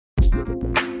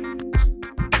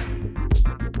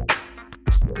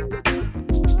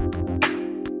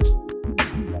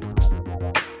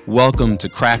Welcome to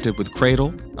Crafted with Cradle,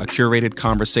 a curated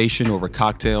conversation over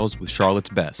cocktails with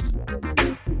Charlotte's best.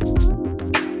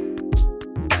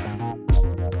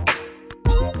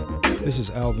 This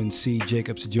is Alvin C.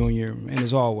 Jacobs Jr., and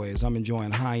as always, I'm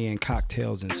enjoying high-end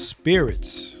cocktails and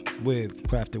spirits with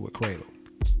Crafted with Cradle.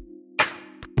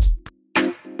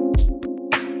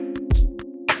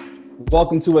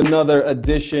 Welcome to another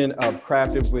edition of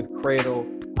Crafted with Cradle.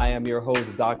 I am your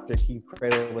host, Dr. Keith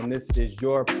Cradle, and this is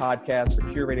your podcast for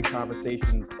curated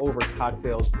conversations over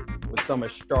cocktails with some of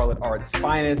Charlotte Art's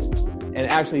finest. And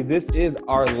actually, this is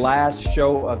our last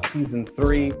show of season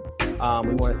 3. We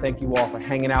want to thank you all for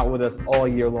hanging out with us all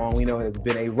year long. We know it has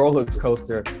been a roller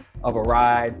coaster of a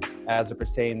ride as it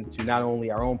pertains to not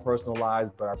only our own personal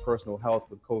lives, but our personal health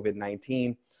with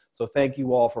COVID-19. So thank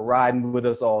you all for riding with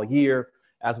us all year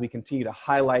as we continue to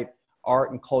highlight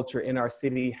art and culture in our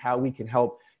city, how we can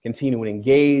help continue to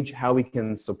engage, how we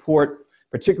can support,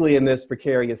 particularly in this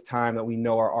precarious time that we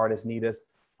know our artists need us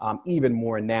even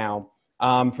more now.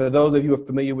 For those of you who are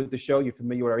familiar with the show, you're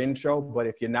familiar with our intro, but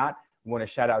if you're not, we want to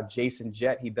shout out Jason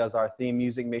Jett. He does our theme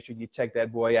music. Make sure you check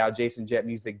that boy out,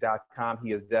 jasonjettmusic.com.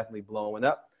 He is definitely blowing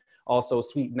up. Also,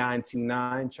 Sweet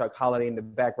 929, Chuck Holiday in the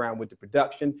background with the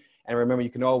production. And remember, you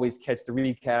can always catch the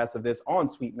recast of this on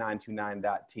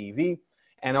sweet929.tv.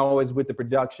 And always with the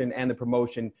production and the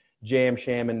promotion, Jam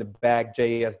Sham in the back,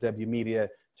 JSW Media,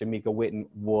 Jamaica Witten,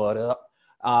 what up?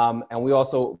 And we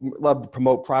also love to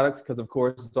promote products because, of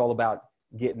course, it's all about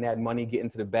getting that money, getting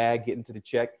to the bag, getting to the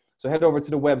check. So head over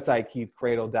to the website,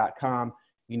 keithcradle.com.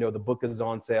 You know, the book is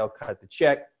on sale, cut the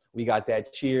check. We got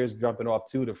that cheers jumping off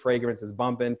too. The fragrance is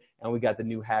bumping. And we got the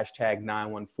new hashtag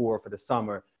 914 for the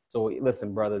summer. So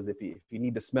listen, brothers, if you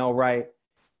need to smell right,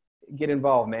 get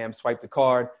involved, man. Swipe the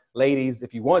card. Ladies,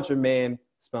 if you want your man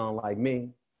smelling like me,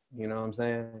 you know what I'm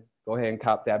saying? Go ahead and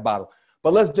cop that bottle.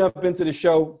 But let's jump into the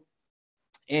show.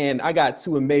 And I got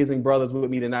two amazing brothers with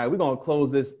me tonight. We're going to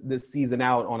close this season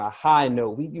out on a high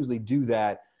note. We usually do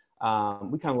that.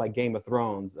 We kind of like Game of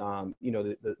Thrones. You know,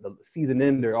 the season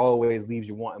ender always leaves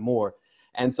you wanting more.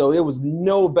 And so there was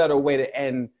no better way to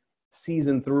end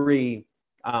season 3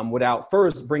 without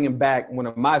first bringing back one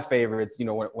of my favorites, you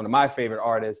know, one of my favorite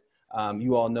artists.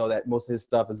 You all know that most of his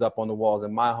stuff is up on the walls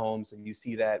in my home. So you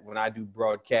see that when I do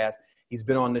broadcast. He's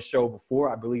been on the show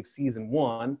before, I believe season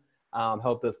 1,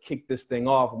 helped us kick this thing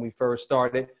off when we first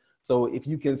started. So if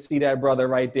you can see that brother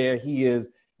right there, he is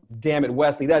Dammit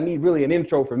Wesley. That need really an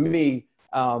intro for me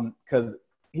because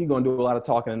he's going to do a lot of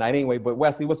talking tonight anyway. But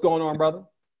Wesley, what's going on, brother?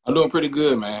 I'm doing pretty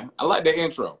good, man. I like the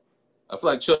intro. I feel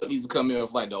like Chuck needs to come in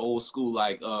with like the old school,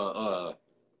 like, woo,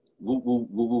 woo, woo,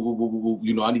 woo, woo, woo, woo.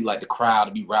 You know, I need like the crowd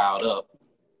to be riled up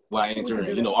when I enter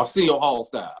in, you know, Arsenio Hall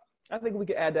style. I think we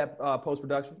could add that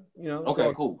post-production, you know. Okay,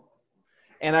 so cool.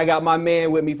 And I got my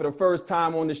man with me for the first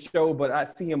time on the show, but I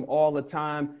see him all the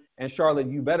time. And Charlotte,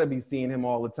 you better be seeing him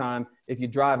all the time if you're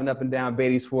driving up and down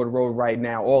Beatty'sford Road right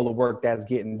now, all the work that's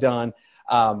getting done.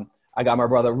 I got my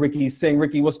brother, Ricky Singh.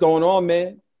 Ricky, what's going on,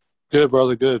 man? Good,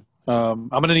 brother, good. I'm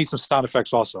going to need some sound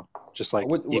effects also, just like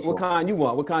What kind you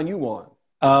want? What kind you want?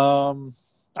 I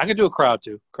can do a crowd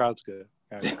too. Crowd's good.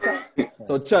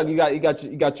 So Chuck, you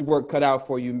got your work cut out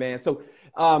for you, man. So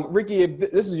Ricky,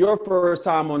 if this is your first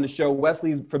time on the show,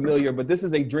 Wesley's familiar, but this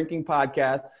is a drinking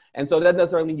podcast. And so that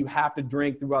doesn't mean you have to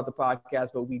drink throughout the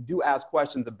podcast, but we do ask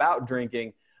questions about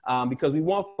drinking because we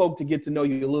want folk to get to know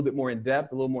you a little bit more in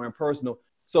depth, a little more impersonal.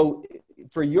 So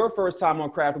for your first time on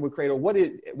Crafted with Cradle, what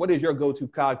is your go-to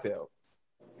cocktail?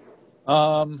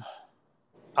 I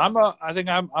think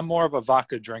I'm more of a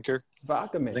vodka drinker.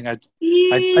 Vodka man. I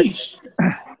think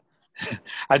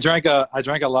I drank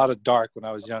a lot of dark when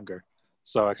I was younger,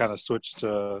 so I kind of switched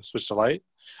to light.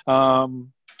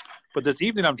 But this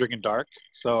evening I'm drinking dark,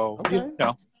 so okay. You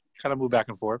know, kind of move back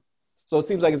and forth. So it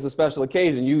seems like it's a special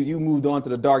occasion. You moved on to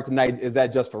the dark tonight. Is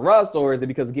that just for us, or is it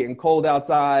because it's getting cold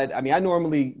outside? I mean, I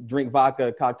normally drink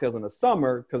vodka cocktails in the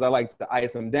summer because I like to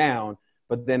ice them down.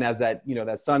 But then as that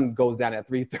sun goes down at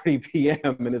 3:30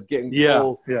 p.m. and it's getting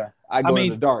cold, I go to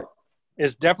the dark.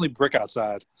 It's definitely brick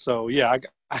outside. So, yeah,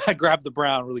 I grabbed the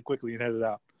brown really quickly and headed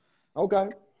out. Okay.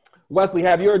 Wesley,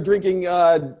 has your drinking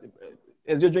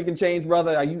changed,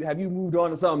 brother? Have you moved on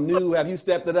to something new? Have you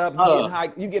stepped it up?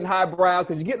 You getting highbrow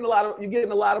because you're getting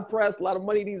a lot of press, a lot of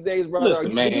money these days, brother.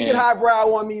 Listen, man. Did you get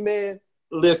highbrow on me, man?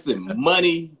 Listen,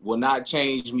 money will not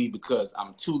change me because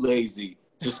I'm too lazy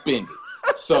to spend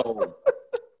it. So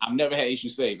I've never had issue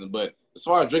saving. But as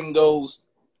far as drinking goes,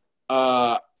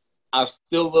 I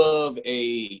still love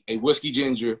a whiskey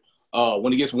ginger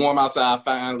When it gets warm outside,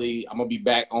 finally, I'm gonna be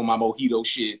back on my mojito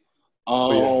shit.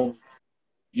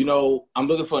 You know, I'm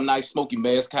looking for a nice smoky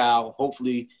mezcal.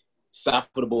 Hopefully, south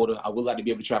of the border. I would like to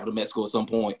be able to travel to Mexico at some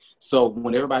point. So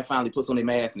when everybody finally puts on their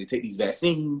masks and they take these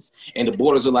vaccines, and the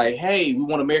borders are like, "Hey, we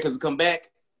want Americans to come back."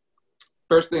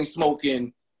 First thing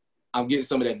smoking, I'm getting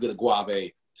some of that good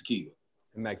agave tequila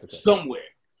In Mexico. somewhere.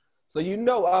 So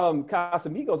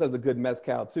Casamigos has a good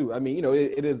mezcal too. I mean,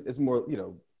 it's more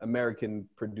American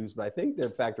produced, but I think their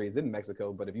factory is in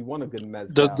Mexico. But if you want a good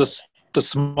mezcal, The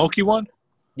smoky one.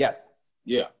 yes,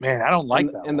 Yeah, man, I don't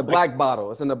like that. In the black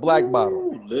bottle, it's in the black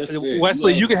bottle. Listen,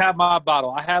 Wesley, you can have my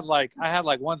bottle. I had like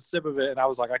one sip of it, and I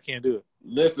was like, I can't do it.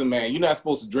 Listen, man, you're not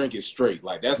supposed to drink it straight.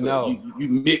 Like you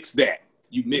mix that.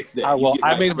 You mix that.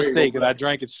 I made a mistake and I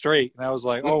drank it straight, and I was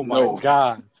like, oh my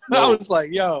god. I was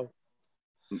like, yo.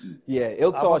 Yeah,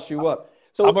 it'll toss you up.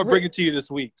 So I'm gonna bring it to you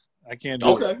this week. I can't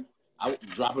do it. Okay. I'll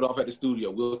drop it off at the studio.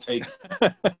 We'll take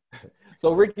it.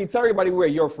 So Ricky, tell everybody where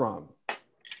you're from.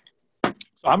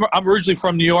 I'm originally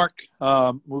from New York.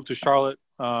 Moved to Charlotte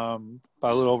about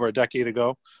a little over a decade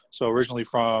ago. So originally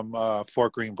from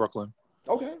Fort Greene, Brooklyn.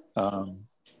 Okay.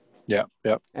 Yeah.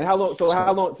 And how long?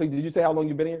 So did you say how long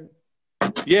you've been here?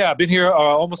 Yeah, I've been here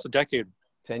almost a decade.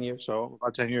 10 years. So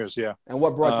about 10 years. Yeah. And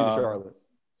what brought you to Charlotte?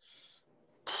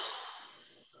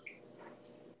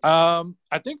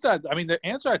 I think that, the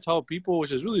answer I tell people,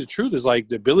 which is really the truth, is like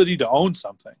the ability to own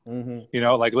something.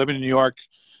 Mm-hmm. Like living in New York.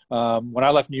 When I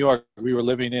left New York, we were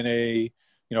living in a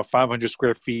 500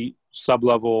 square feet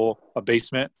sublevel, a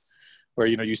basement where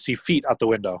you see feet out the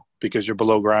window because you're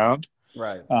below ground.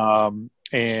 Right.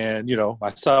 And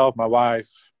myself, my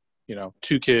wife,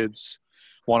 2 kids,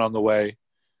 1 on the way.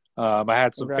 I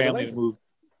had some family move.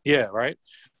 Yeah, right.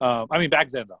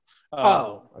 Back then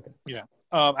though. Okay. Yeah.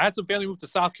 I had some family move to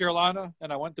South Carolina,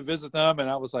 and I went to visit them, and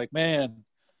I was like, man,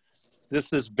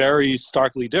 this is very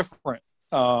starkly different.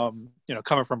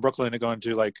 Coming from Brooklyn and going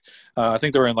to I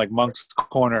think they were in Moncks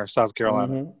Corner, South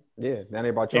Carolina. Mm-hmm. Yeah, down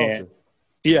there by Charleston.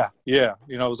 Yeah. It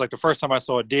was like the first time I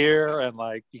saw a deer, and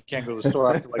you can't go to the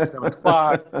store after 7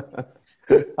 o'clock.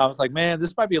 I was like, man,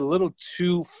 this might be a little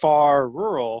too far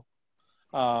rural.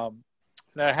 And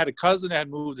I had a cousin that had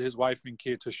moved his wife and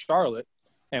kid to Charlotte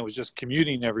and was just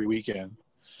commuting every weekend.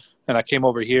 And I came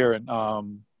over here and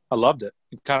I loved it.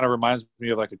 It kind of reminds me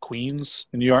of a Queens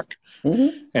in New York.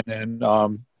 Mm-hmm. And then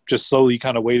just slowly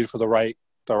kind of waited for the right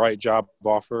job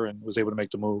offer and was able to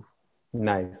make the move.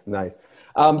 Nice.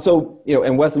 So,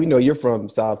 and Wesley, we know you're from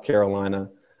South Carolina.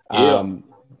 Yeah.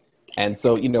 And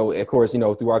so, of course,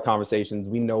 through our conversations,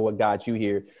 we know what got you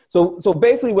here. So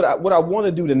basically what I want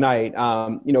to do tonight,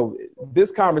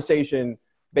 this conversation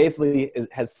basically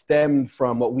has stemmed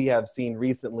from what we have seen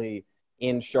recently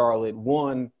in Charlotte.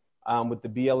 One, with the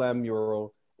BLM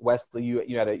mural. Wesley,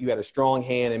 you had a strong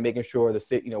hand in making sure the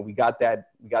city, we got that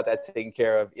taken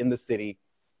care of in the city.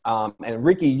 And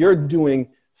Ricky, you're doing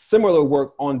similar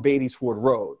work on Beatty's Ford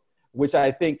Road, which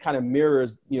I think kind of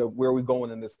mirrors, where we're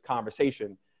going in this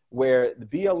conversation, where the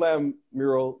BLM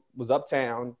mural was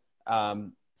uptown,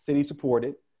 city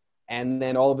supported. And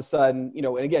then all of a sudden,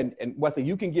 and Wesley,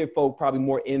 you can give folk probably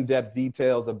more in-depth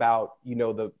details about,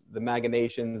 the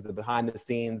machinations, the behind the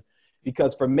scenes,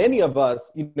 because for many of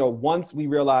us, once we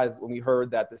realized when we heard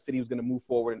that the city was going to move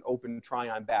forward and open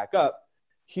Tryon back up,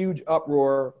 huge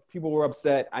uproar. People were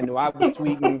upset. I know I was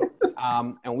tweeting,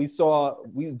 and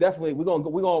we're going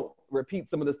to repeat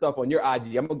some of the stuff on your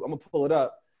IG. I'm going to pull it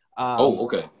up.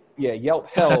 Okay. Yeah. Yelp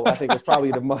hell, I think was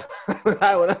probably the most, when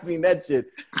I seen that shit.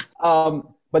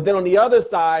 But then on the other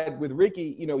side with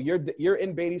Ricky, you're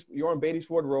on Beatty's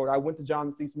Ford Road. I went to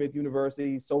John C. Smith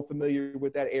University, so familiar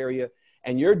with that area,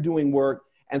 and you're doing work.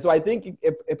 And so I think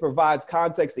it provides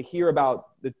context to hear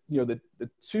about the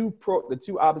two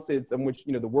opposites in which,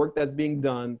 the work that's being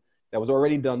done, that was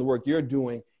already done, the work you're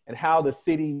doing, and how the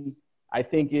city, I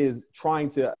think, is trying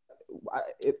to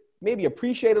maybe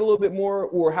appreciate it a little bit more,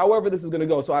 or however this is going to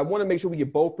go. So I want to make sure we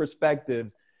get both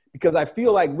perspectives, because I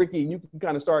feel like, Ricky, you can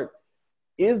kind of start.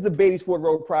 Is the Beatty's Ford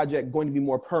Road project going to be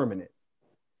more permanent?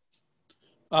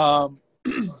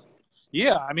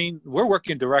 Yeah, we're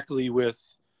working directly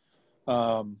with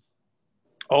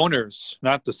owners,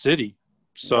 not the city.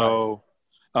 So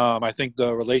I think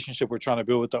the relationship we're trying to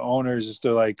build with the owners is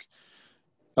to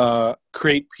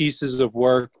create pieces of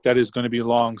work that is going to be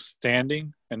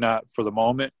long-standing and not for the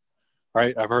moment,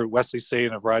 right? I've heard Wesley say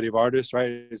in a variety of artists,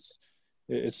 right?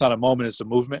 It's not a moment, it's a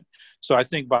movement. So I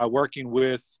think by working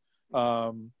with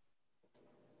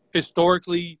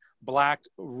historically Black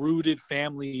rooted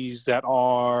families that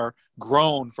are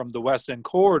grown from the West End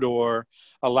corridor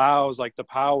allows the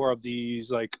power of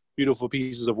these beautiful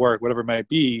pieces of work, whatever it might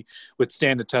be,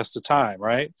 withstand the test of time,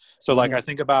 right? So like I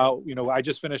think about, I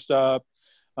just finished up,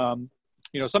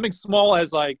 something small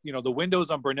as like, the windows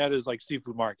on Burnetta's like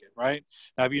seafood market, right?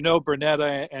 Now, if you know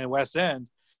Burnetta and West End,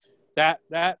 that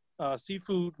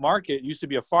seafood market used to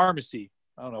be a pharmacy,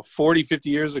 I don't know, 40, 50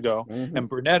 years ago. And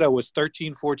Burnetta was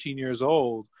 13, 14 years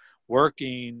old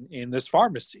working in this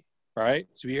pharmacy, right?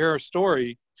 So if you hear her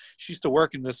story, she used to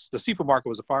work in the seafood market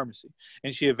was a pharmacy.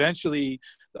 And she eventually,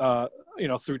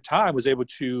 through time was able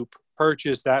to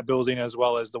purchase that building as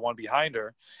well as the one behind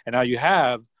her. And now you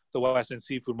have the West End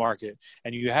Seafood Market,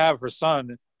 and you have her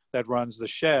son that runs the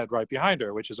shed right behind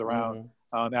her, which is around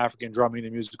African drumming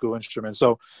and musical instruments.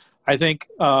 So I think,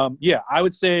 I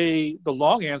would say the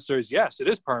long answer is yes, it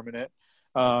is permanent,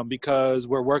 because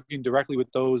we're working directly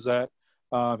with those that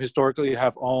historically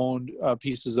have owned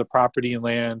pieces of property and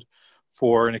land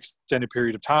for an extended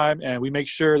period of time. And we make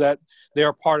sure that they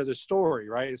are part of the story,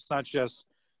 right? It's not just,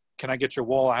 can I get your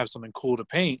wall? I have something cool to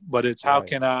paint, but it's how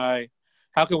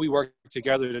can we work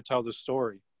together to tell the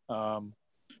story? I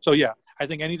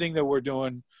think anything that we're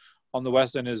doing on the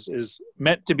West End is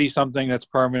meant to be something that's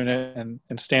permanent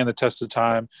and stand the test of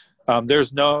time.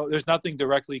 There's nothing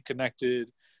directly connected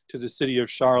to the city of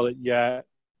Charlotte yet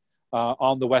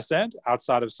on the West End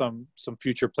outside of some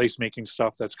future placemaking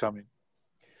stuff that's coming.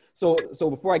 So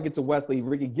before I get to Wesley,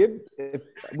 Ricky, if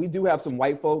we do have some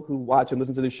white folk who watch and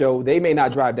listen to the show, they may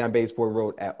not drive down Bays Ford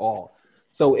Road at all.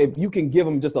 So if you can give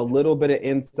them just a little bit of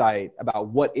insight about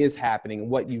what is happening and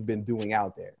what you've been doing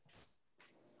out there.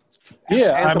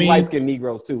 And some light-skinned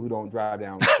Negroes too who don't drive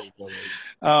down. I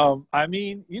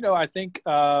think,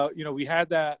 we had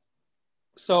that.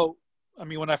 So,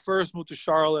 when I first moved to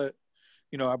Charlotte,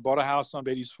 I bought a house on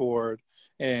Beatties Ford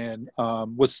and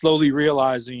was slowly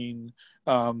realizing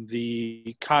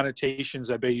the connotations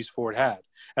that Beatties Ford had.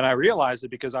 And I realized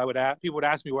it because people would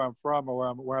ask me where I'm from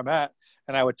or where I'm at,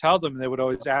 and I would tell them, and they would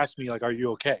always ask me, like, are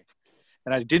you okay?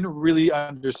 And I didn't really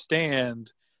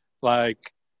understand,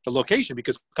 like, the location,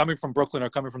 because coming from Brooklyn or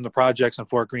coming from the projects in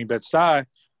Fort Greene, Bed-Stuy,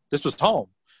 this was home.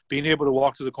 Being able to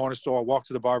walk to the corner store, walk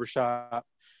to the barbershop,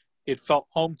 it felt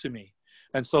home to me.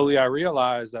 And slowly I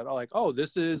realized that,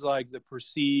 this is like the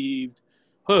perceived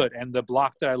hood. And the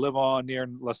block that I live on near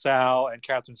LaSalle and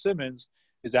Catherine Simmons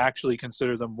is actually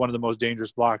considered one of the most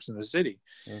dangerous blocks in the city.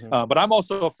 But I'm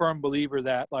also a firm believer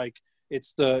that,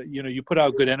 it's you put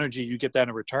out good energy, you get that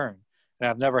in return. And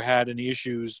I've never had any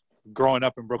issues growing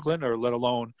up in Brooklyn, or let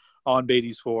alone on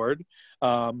Beatties Ford.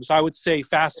 So I would say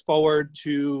fast forward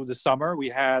to the summer, we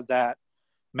had that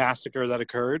massacre that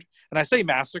occurred. And I say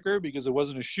massacre because it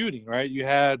wasn't a shooting, right? You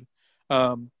had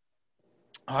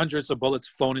hundreds of bullets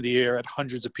flown in the air at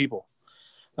hundreds of people.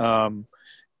 So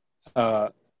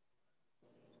the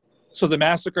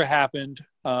massacre happened.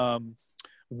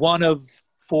 One of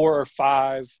 4 or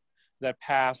 5 that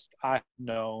passed I've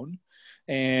known.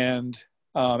 And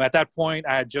at that point,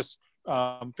 I had just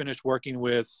finished working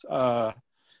with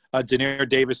Daenerys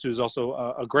Davis, who's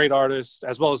also a great artist,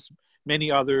 as well as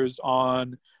many others,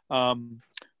 on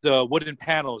the wooden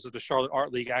panels that the Charlotte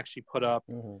Art League actually put up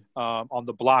on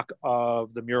the block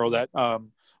of the mural that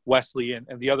Wesley and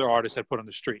the other artists had put on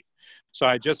the street. So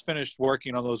I just finished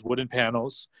working on those wooden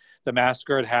panels. The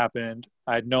massacre had happened.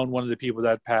 I had known one of the people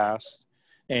that passed,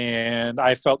 and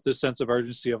I felt this sense of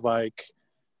urgency of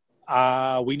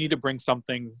we need to bring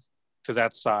something to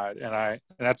that side. And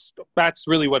that's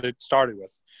really what it started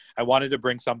with. I wanted to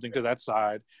bring something to that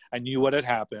side. I knew what had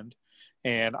happened,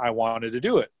 and I wanted to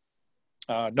do it.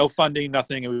 No funding,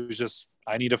 nothing. It was just,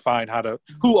 I need to find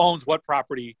who owns what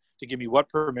property to give me what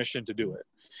permission to do it.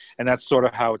 And that's sort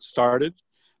of how it started.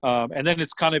 And then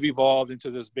it's kind of evolved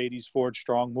into this Beatties Ford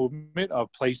Strong movement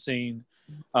of placing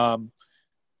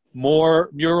more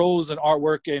murals and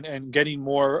artwork and getting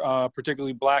more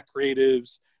particularly Black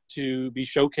creatives to be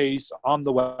showcased on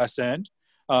the West End.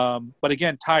 But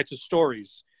again, tied to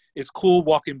stories. It's cool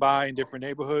walking by in different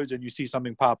neighborhoods and you see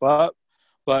something pop up,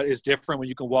 but it's different when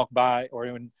you can walk by, or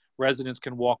when residents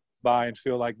can walk by and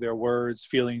feel like their words,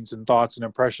 feelings, and thoughts and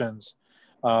impressions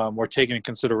were taken in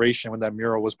consideration when that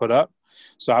mural was put up.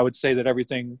 So I would say that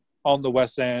everything on the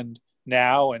West End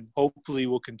now, and hopefully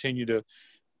will continue to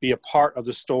be a part of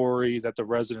the story that the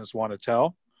residents want to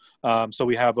tell. So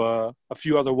we have a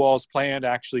few other walls planned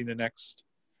actually in the next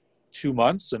 2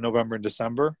 months, in November and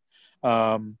December.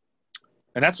 And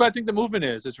that's what I think the movement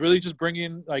is. It's really just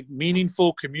bringing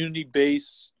meaningful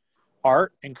community-based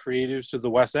art and creatives to the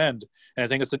West End. And I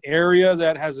think it's an area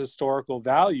that has historical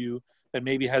value that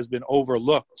maybe has been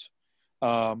overlooked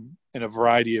in a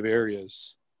variety of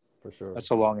areas. For sure. That's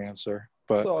a long answer,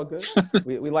 but it's all good.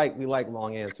 we like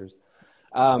long answers.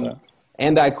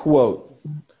 And I quote,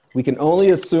 We can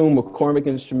only assume McCormick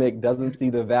and Schmick doesn't see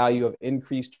the value of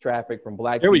increased traffic from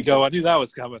black Here we people, go. I knew that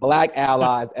was coming. black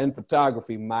allies, and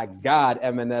photography. My God,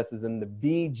 M&S is in the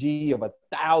BG of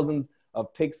thousands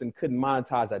of pics and couldn't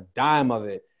monetize a dime of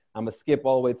it. I'm going to skip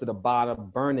all the way to the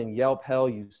bottom. Burning Yelp, hell,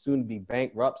 you soon be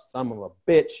bankrupt, son of a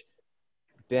bitch.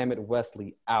 Damn it,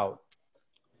 Wesley, out.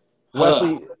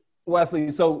 Wesley,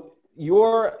 so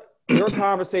your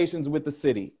conversations with the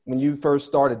city when you first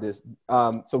started this.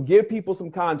 So give people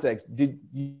some context. Did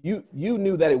you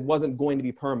knew that it wasn't going to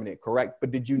be permanent, correct?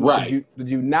 But did you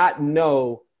not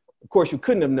know? Of course, you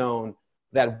couldn't have known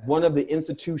that one of the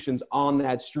institutions on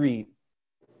that street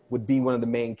would be one of the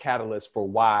main catalysts for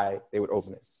why they would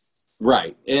open it.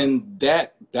 Right, and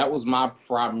that was my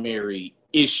primary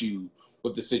issue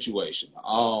with the situation.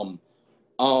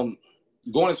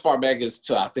 Going as far back as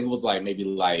to I think it was maybe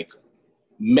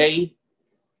May.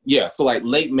 Yeah, so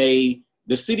late May,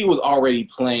 the city was already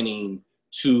planning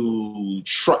to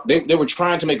they were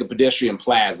trying to make a pedestrian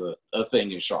plaza a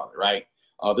thing in Charlotte, right?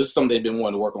 This is something they've been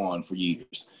wanting to work on for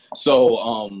years.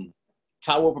 So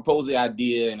Tyler proposed the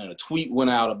idea, and then a tweet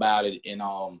went out about it, and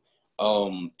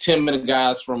 10-minute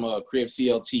guys from Crib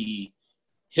CLT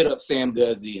hit up Sam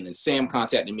Guzzi, and then Sam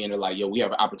contacted me, and they're like, yo, we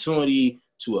have an opportunity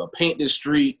to paint this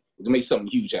street. We can make something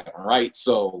huge happen, right?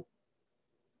 So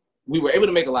we were able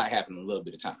to make a lot happen in a little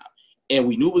bit of time. And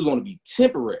we knew it was going to be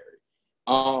temporary,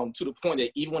 to the point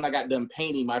that even when I got done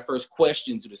painting, my first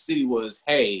question to the city was,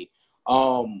 hey,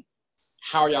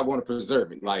 how are y'all going to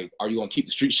preserve it? Are you going to keep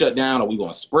the street shut down? Are we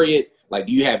going to spray it?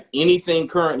 Do you have anything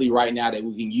currently right now that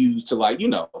we can use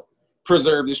to,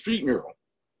 preserve the street mural?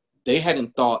 They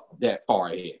hadn't thought that far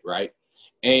ahead, right?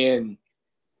 And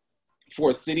for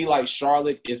a city like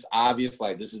Charlotte, it's obvious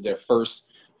this is their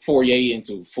first foray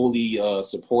into fully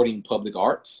supporting public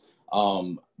arts.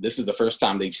 This is the first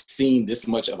time they've seen this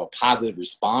much of a positive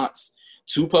response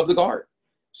to public art.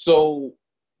 So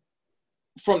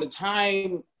from the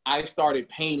time I started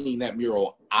painting that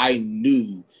mural, I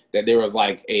knew that there was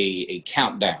a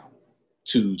countdown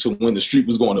to when the street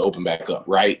was going to open back up,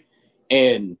 right?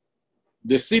 And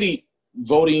the city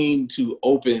voting to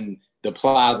open the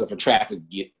plaza for traffic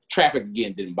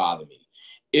again didn't bother me.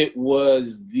 It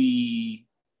was the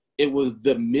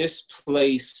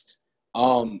misplaced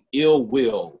ill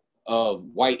will of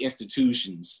white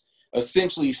institutions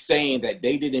essentially saying that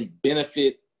they didn't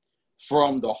benefit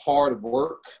from the hard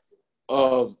work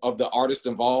of the artists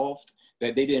involved,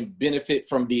 that they didn't benefit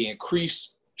from the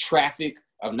increased traffic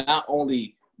of not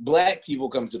only Black people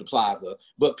coming to the plaza,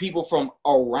 but people from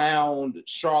around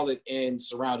Charlotte and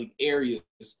surrounding areas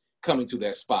coming to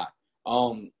that spot.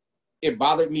 It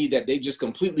bothered me that they just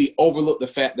completely overlooked the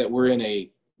fact that we're in a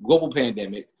global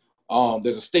pandemic.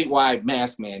 There's a statewide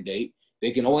mask mandate. They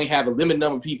can only have a limited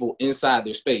number of people inside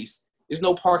their space. There's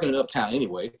no parking in Uptown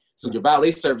anyway. So your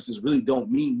valet services really don't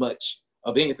mean much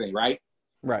of anything, right?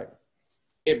 Right.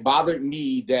 It bothered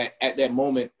me that at that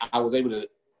moment, I was able to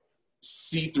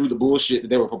see through the bullshit that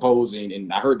they were proposing.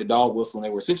 And I heard the dog whistle, and they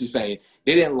were essentially saying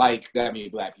they didn't like that many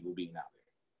Black people being out there.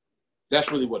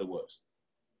 That's really what it was.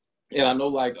 And I know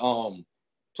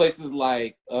places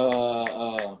like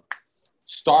Starbucks,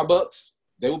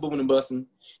 they were booming and busting.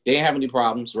 They didn't have any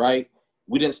problems, right?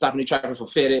 We didn't stop any traffic for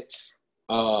FedEx.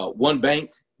 One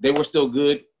bank, they were still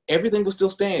good. Everything was still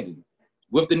standing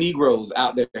with the Negroes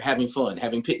out there having fun,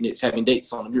 having picnics, having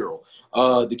dates on the mural.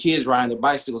 The kids riding their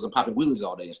bicycles and popping wheelies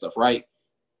all day and stuff, right?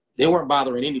 They weren't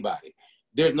bothering anybody.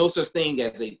 There's no such thing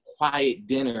as a quiet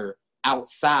dinner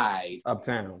outside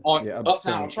uptown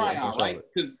Tryon, right?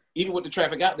 Because even with the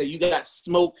traffic out there, you got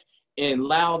smoke and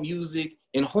loud music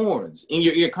and horns in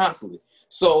your ear constantly.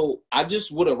 So I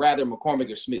just would have rather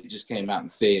McCormick or Smith just came out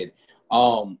and said,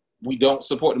 we don't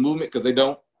support the movement, because they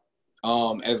don't.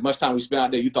 As much time we spent out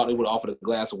there, you thought they would have offered a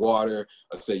glass of water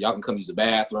or said, y'all can come use the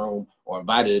bathroom, or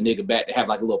invited a nigga back to have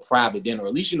a little private dinner, or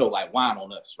at least, wine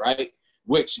on us, right?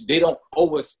 Which they don't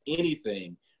owe us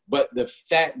anything. But the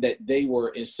fact that they were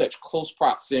in such close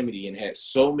proximity and had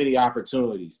so many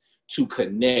opportunities to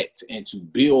connect and to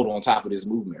build on top of this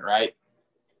movement, right?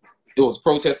 It was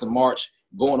protest and march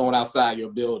going on outside your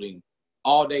building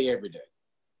all day, every day.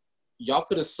 Y'all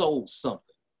could have sold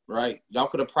something, right? Y'all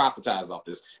could have profitized off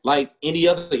this. Like any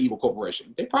other evil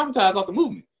corporation, they profitized off the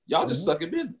movement. Y'all just suck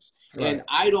at business. Right. And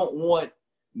I don't want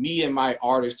me and my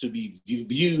artists to be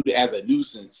viewed as a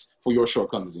nuisance for your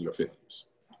shortcomings and your failures,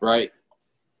 right?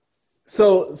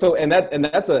 So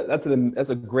that's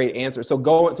a great answer. So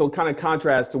kind of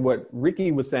contrast to what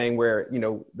Ricky was saying, where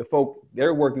the folk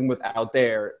they're working with out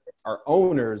there are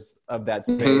owners of that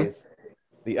space.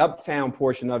 Mm-hmm. The uptown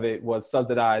portion of it was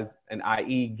subsidized, and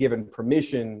i.e. given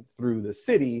permission through the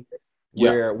city,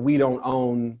 where we don't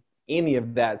own any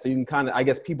of that. So you can kind of, I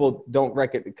guess people don't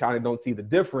don't see the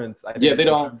difference. Yeah, they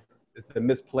don't. The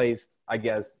misplaced, I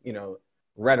guess,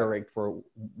 rhetoric for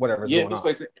whatever's going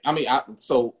misplaced. on. I mean,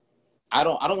 I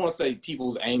don't want to say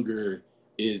people's anger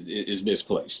is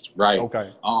misplaced, right?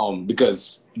 Okay.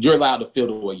 Because you're allowed to feel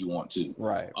the way you want to.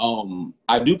 Right.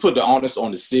 I do put the onus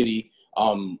on the city.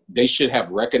 They should have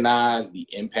recognized the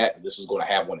impact that this was going to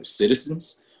have on its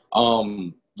citizens.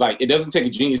 Like, it doesn't take a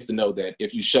genius to know that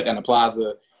if you shut down the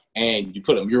plaza and you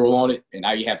put a mural on it, and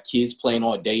now you have kids playing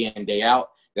on it day in and day out,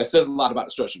 that says a lot about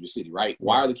the structure of the city, right? Yes.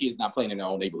 Why are the kids not playing in their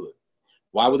own neighborhood?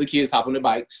 Why would the kids hop on their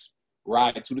bikes,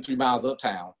 ride 2 to 3 miles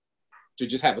uptown to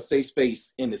just have a safe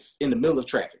space in the middle of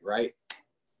traffic, right?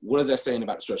 What is that saying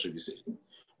about the structure of your city?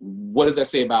 What does that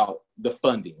say about the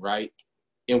funding, right?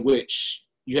 In which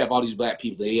you have all these black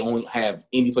people, they only have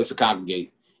any place to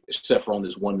congregate except for on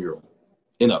this one mural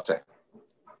in uptown.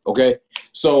 Okay,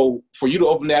 so for you to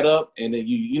open that up and then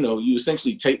you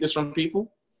essentially take this from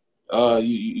people,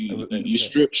 you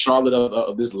strip Charlotte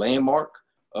of this landmark.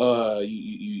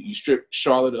 You strip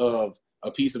Charlotte of a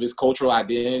piece of its cultural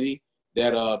identity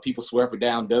that people swear up and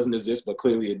down doesn't exist, but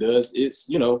clearly it does.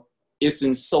 It's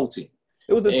insulting.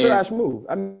 It was a trash move.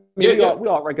 I mean, we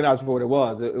all recognize for what it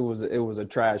was. It was a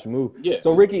trash move. Yeah.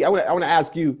 So Ricky, I want to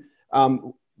ask you,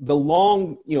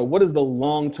 what is the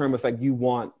long-term effect you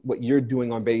want what you're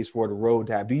doing on Beatties Ford Road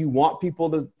to have? Do you want people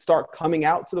to start coming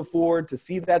out to the Ford to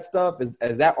see that stuff?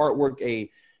 Is that artwork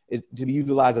is to be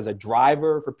utilized as a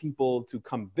driver for people to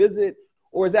come visit?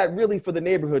 Or is that really for the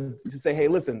neighborhood to say, hey,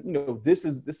 listen, this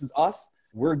is us.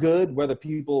 We're good, whether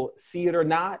people see it or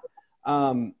not.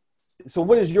 So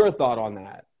what is your thought on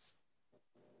that?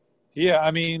 Yeah,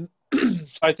 I mean,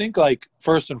 I think, like,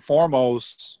 first and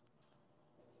foremost,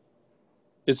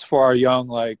 it's for our young,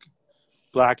 like,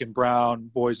 black and brown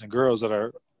boys and girls that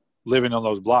are living on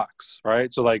those blocks,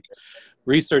 right? So, like,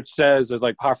 research says that,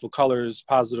 like, powerful colors,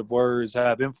 positive words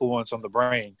have influence on the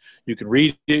brain. You can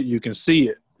read it, you can see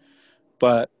it.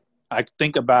 But I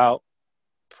think about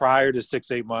prior to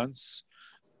 6-8 months,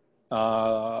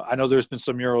 I know there's been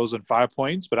some murals in 5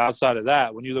 Points, but outside of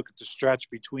that, when you look at the stretch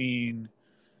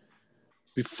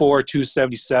before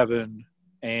 277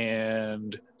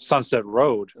 and Sunset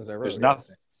Road, there's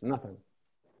nothing. It's nothing.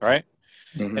 Right?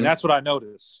 Mm-hmm. And that's what I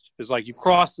noticed. Is, like, you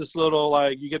cross this little,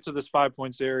 like, you get to this 5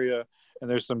 Points area, and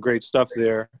there's some great stuff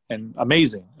there, and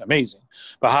amazing.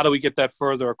 But how do we get that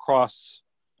further across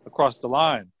the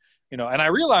line? And I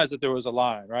realized that there was a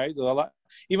line, right?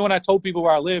 Even when I told people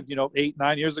where I lived,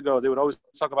 8-9 years ago, they would always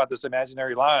talk about this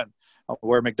imaginary line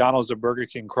where McDonald's and Burger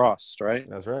King crossed, right?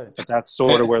 That's right. But that's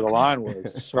sort of where the line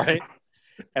was, right?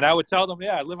 And I would tell them,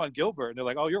 yeah, I live on Gilbert. And they're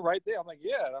like, oh, you're right there. I'm like,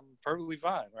 yeah, I'm perfectly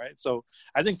fine, right? So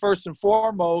I think first and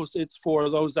foremost, it's for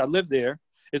those that live there.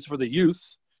 It's for the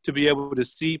youth to be able to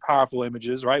see powerful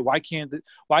images, right? Why can't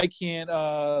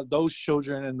those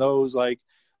children and those, like,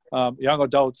 young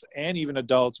adults and even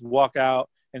adults walk out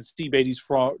and see Beatties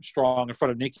Strong in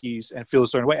front of Nikki's and feel a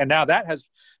certain way? And now that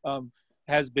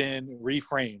has been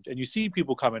reframed, and you see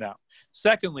people coming out.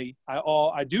 Secondly,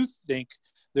 I do think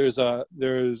there's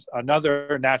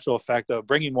another natural effect of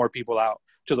bringing more people out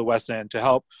to the West End to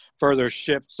help further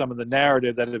shift some of the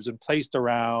narrative that has been placed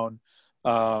around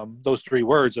those 3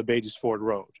 words of Beatties Ford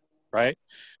Road, right?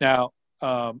 Now,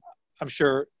 I'm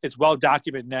sure it's well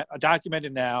documented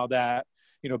now that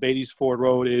Beatties Ford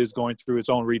Road is going through its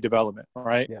own redevelopment,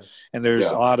 right? Yeah. And there's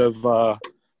a lot of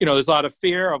there's a lot of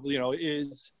fear of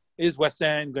is West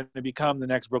End going to become the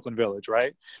next Brooklyn Village,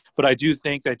 right? But I do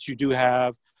think that you do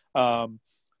have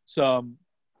some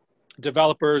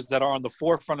developers that are on the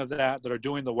forefront of that are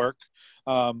doing the work.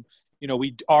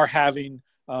 We are having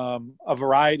a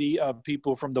variety of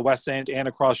people from the West End and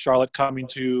across Charlotte coming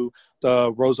to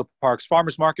the Rosa Parks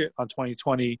Farmers Market on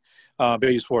 2020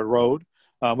 Beatties Ford Road,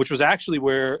 which was actually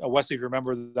where, Wesley, if you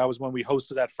remember, that was when we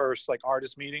hosted that first, like,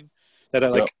 artist meeting,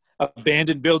 that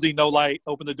abandoned building, no light,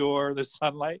 open the door, there's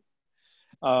sunlight.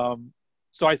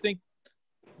 So I think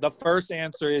the first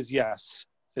answer is yes,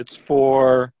 it's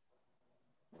for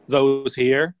those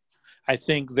here. I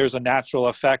think there's a natural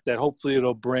effect that hopefully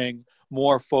it'll bring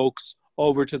more folks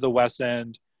over to the West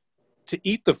End to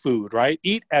eat the food, right?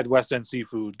 Eat at West End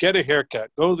Seafood, get a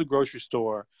haircut, go to the grocery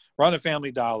store, run a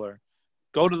Family Dollar,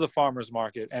 go to the farmer's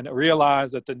market, and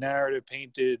realize that the narrative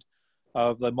painted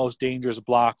of the most dangerous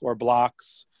block or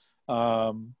blocks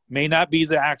may not be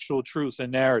the actual truth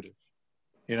and narrative.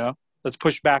 Let's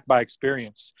push back by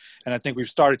experience. And I think we've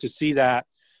started to see that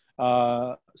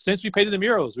since we painted the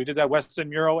murals. We did that West End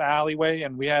mural alleyway,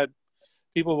 and we had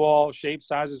people of all shapes,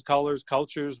 sizes, colors,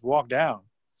 cultures walk down.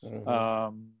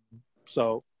 Mm-hmm.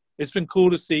 So it's been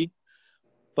cool to see.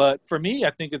 But for me,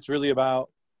 I think it's really about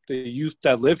the youth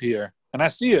that live here, and I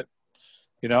see it.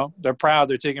 You know, they're proud.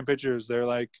 They're taking pictures. They're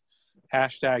like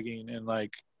hashtagging and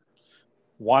like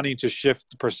wanting to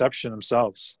shift the perception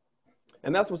themselves.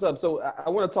 And that's what's up. So I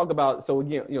want to talk about, so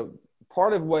again,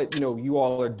 part of what, you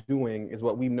all are doing is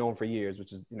what we've known for years,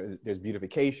 which is, there's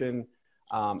beautification.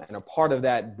 And a part of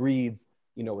that breeds,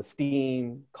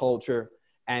 esteem, culture,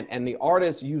 and the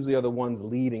artists usually are the ones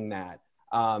leading that.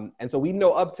 And so we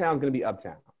know Uptown's going to be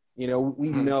Uptown. We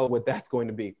know what that's going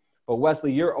to be. But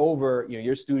Wesley, you're over,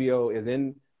 your studio is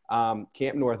in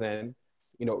Camp North End.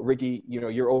 Ricky,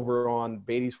 you're over on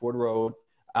Beatty's Ford Road.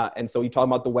 And so you talk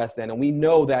about the West End. And we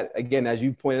know that, again, as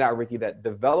you pointed out, Ricky, that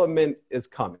development is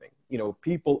coming.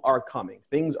 People are coming.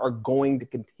 Things are going to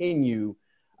continue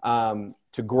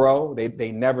to grow.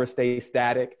 They never stay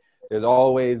static. There's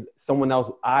always someone else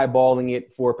eyeballing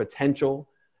it for potential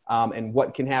and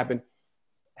what can happen.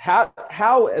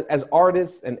 How as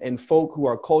artists and folk who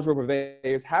are cultural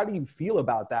purveyors, how do you feel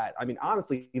about that? I mean,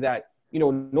 honestly, that,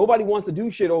 nobody wants to do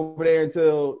shit over there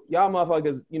until y'all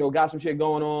motherfuckers, got some shit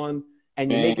going on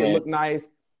and you make it look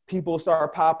nice. People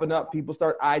start popping up, people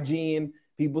start IGing,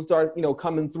 people start,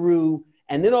 coming through.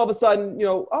 And then all of a sudden,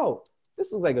 oh,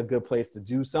 this looks like a good place to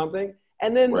do something.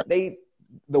 And then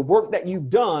the work that you've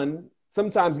done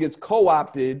sometimes gets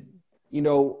co-opted,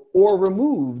 or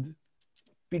removed.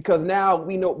 Because now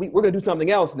we know we're going to do something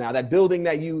else now. That building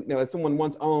that that someone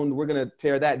once owned, we're going to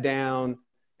tear that down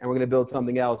and we're going to build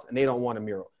something else, and they don't want a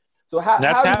mural. So how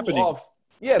do you all,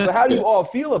 so how do you all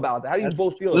feel about that? How do you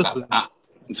both feel about that?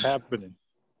 It's happening.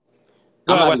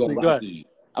 I'm not even going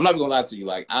to lie to you.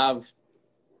 Like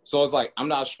so it's like, I'm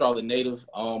not a Charlotte native,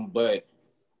 but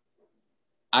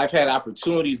I've had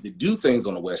opportunities to do things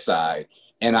on the West Side,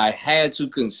 and I had to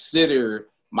consider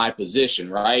my position,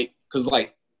 right? Because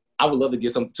like, I would love to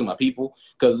give something to my people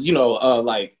because,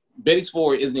 like Betty's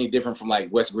Ford isn't any different from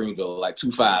like West Greenville, like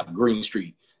 25 Green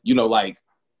Street, like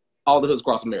all the hoods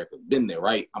across America. Been there,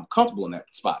 right? I'm comfortable in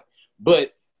that spot.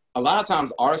 But a lot of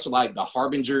times artists are like the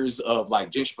harbingers of like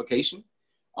gentrification.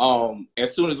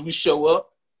 As soon as we show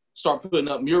up, start putting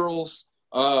up murals,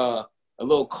 a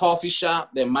little coffee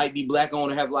shop that might be black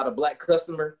owned, has a lot of black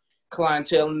customer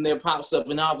clientele in there pops up,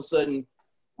 and all of a sudden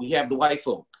we have the white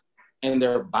folk. And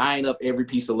they're buying up every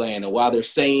piece of land. And while they're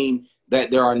saying that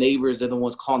they're our neighbors, they're the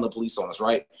ones calling the police on us,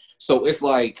 right? So it's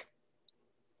like,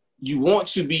 you want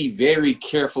to be very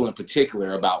careful and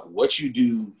particular about what you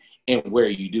do and where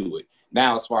you do it.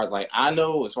 Now, as far as like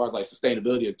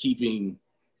sustainability of keeping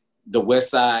the West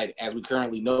Side as we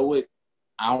currently know it,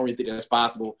 I don't really think that's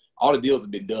possible. All the deals have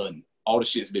been done. All the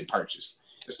shit's been purchased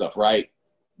and stuff, right?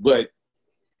 But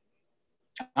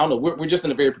I don't know, we're just in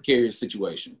a very precarious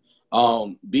situation.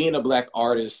 Being a black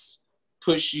artist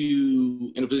puts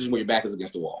you in a position where your back is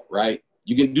against the wall, right?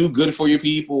 You can do good for your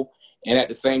people, and at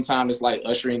the same time, it's like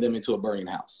ushering them into a burning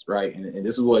house, right? And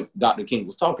this is what Dr. King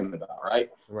was talking about, right?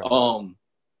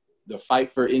 The fight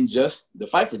for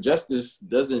justice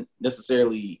doesn't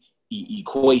necessarily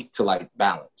equate to like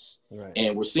balance. Right.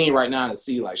 And we're seeing right now in a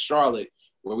city like Charlotte,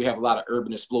 where we have a lot of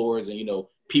urban explorers and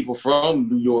people from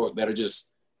New York that are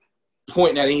just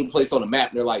pointing at any place on the map,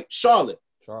 and they're like, Charlotte.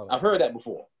 I've heard that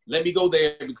before. Let me go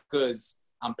there because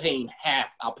I'm paying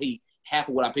half. I'll pay half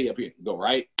of what I pay up here to go,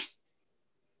 right?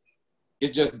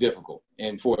 It's just difficult.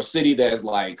 And for a city that's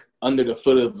like under the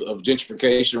foot of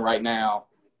gentrification right now,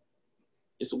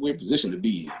 it's a weird position to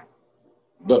be in.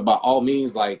 But by all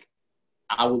means, like,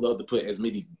 I would love to put as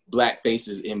many black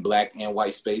faces in black and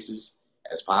white spaces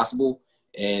as possible.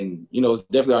 And, it's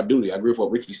definitely our duty. I agree with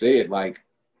what Ricky said. Like,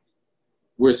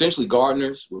 we're essentially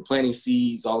gardeners. We're planting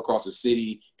seeds all across the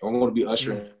city, and we're going to be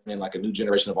ushering in like a new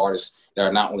generation of artists that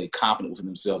are not only confident within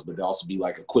themselves, but they also be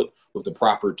like equipped with the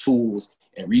proper tools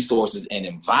and resources and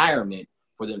environment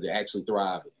for them to actually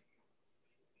thrive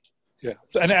in. Yeah,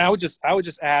 and I would just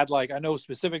add, like, I know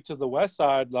specific to the West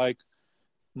Side, like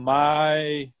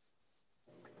my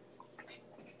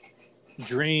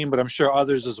dream, but I'm sure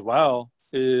others as well,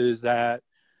 is that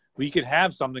we could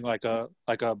have something like a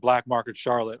Black Market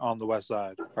Charlotte on the West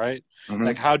Side, right? Mm-hmm.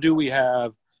 Like, how do we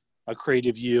have a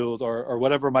creative yield or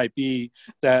whatever it might be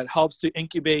that helps to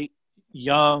incubate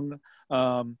young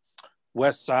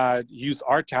West Side youth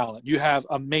art talent? You have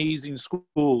amazing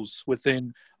schools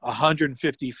within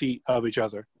 150 feet of each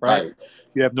other, right?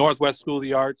 You have Northwest School of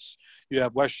the Arts. You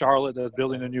have West Charlotte that's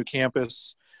building a new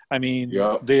campus. I mean, you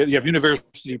have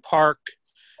University Park.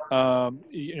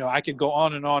 I could go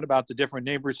on and on about the different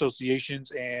neighbor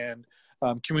associations and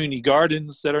community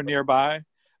gardens that are nearby.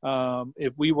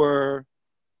 If we were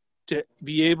to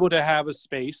be able to have a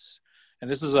space and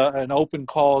this is an open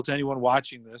call to anyone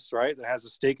watching this, right, that has a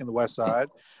stake in the West Side.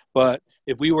 But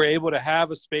if we were able to have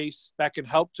a space that can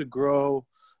help to grow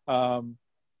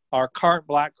our current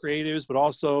Black creatives, but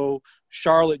also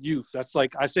Charlotte youth. That's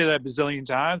like, I say that a bazillion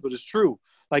times, but it's true.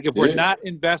 Like if we're not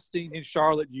investing in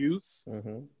Charlotte youth,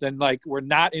 then like we're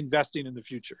not investing in the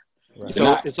future. Right.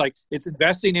 So it's like, it's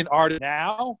investing in art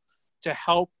now to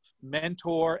help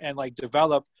mentor and like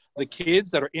develop the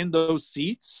kids that are in those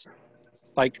seats,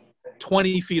 like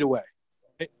 20 feet away.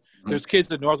 There's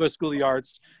kids at Northwest School of the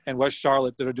Arts and West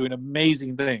Charlotte that are doing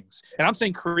amazing things. And I'm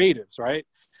saying creatives, right?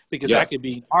 Because that could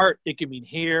be art, it could mean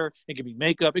hair, it could be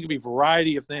makeup, it could be a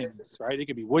variety of things, right? It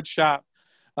could be wood shop.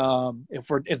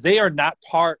 If they are not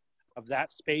part of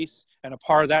that space and a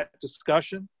part of that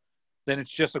discussion, then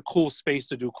it's just a cool space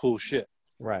to do cool shit.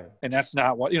 Right. And that's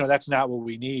not what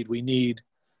we need. We need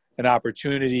an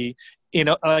opportunity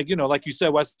like you said,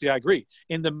 Wesley, I agree.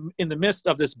 In the midst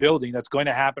of this building that's going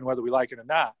to happen, whether we like it or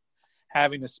not,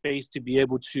 having a space to be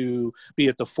able to be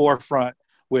at the forefront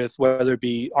with whether it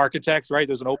be architects, right?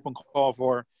 There's an open call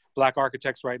for Black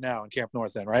architects right now in Camp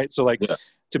North End, right? So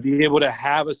to be able to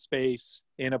have a space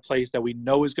in a place that we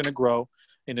know is going to grow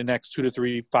in the next 2 to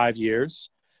 3, 5 years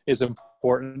is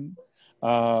important.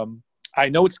 I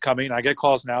know it's coming. I get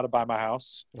calls now to buy my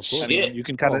house. Of course. I mean, you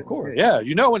can kind of course. Yeah,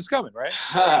 you know when it's coming, right?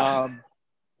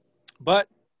 But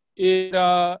it,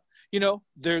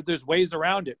 there's ways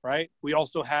around it, right? We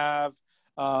also have,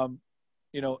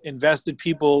 invested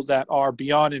people that are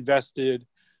beyond invested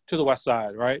to the West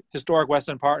Side, right? Historic West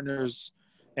End Partners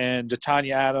and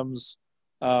Tanya Adams.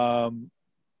 I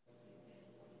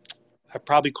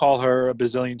probably call her a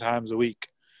bazillion times a week,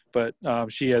 but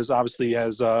she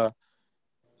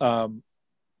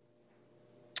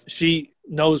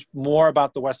knows more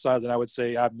about the West Side than I would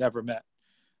say I've never met,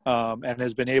 and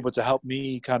has been able to help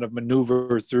me kind of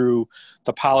maneuver through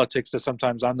the politics that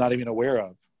sometimes I'm not even aware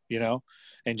of,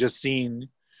 and just seeing,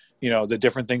 the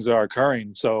different things that are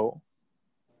occurring. So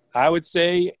I would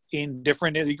say you're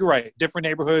right, different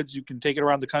neighborhoods, you can take it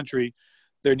around the country.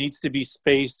 There needs to be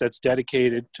space that's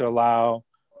dedicated to allow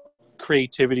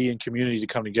creativity and community to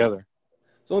come together.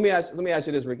 So let me ask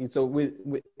you this, Ricky. So with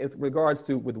regards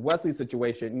to with Wesley's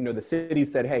situation, the city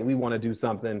said, hey, we want to do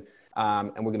something,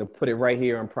 and we're going to put it right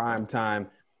here in prime time.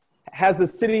 Has the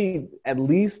city at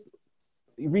least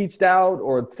reached out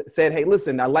or said, hey,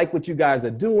 listen, I like what you guys are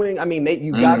doing. I mean,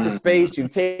 you got the space, you've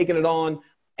taken it on,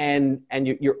 and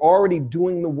you're already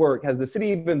doing the work. Has the city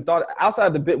even thought outside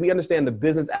of the bit? We understand the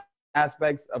business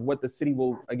aspects of what the city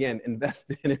will, again,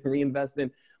 invest in and reinvest in.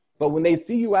 But when they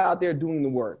see you out there doing the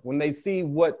work, when they see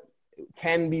what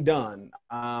can be done,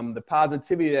 the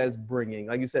positivity that it's bringing,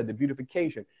 like you said, the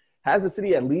beautification, has the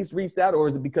city at least reached out, or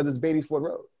is it because it's Beatty's Ford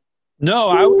Road? No,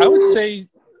 I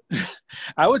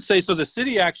would say, so the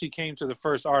city actually came to the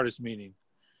first artist meeting.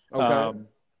 Okay.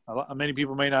 Many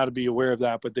people may not be aware of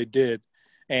that, but they did.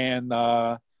 And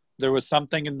there was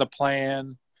something in the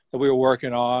plan that we were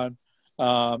working on,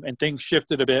 and things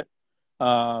shifted a bit.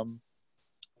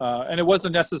 And it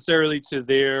wasn't necessarily to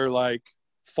their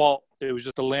fault. It was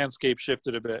just the landscape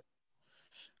shifted a bit.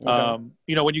 Okay.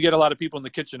 When you get a lot of people in the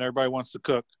kitchen, everybody wants to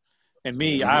cook. And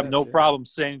me, I have no problem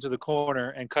standing to the corner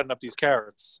and cutting up these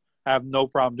carrots. I have no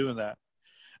problem doing that.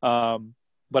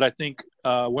 But I think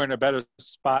we're in a better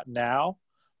spot now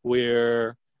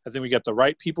where I think we got the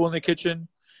right people in the kitchen.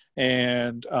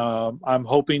 And I'm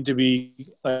hoping to be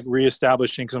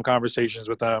reestablishing some conversations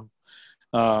with them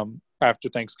after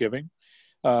Thanksgiving.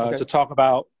 To talk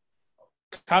about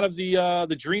kind of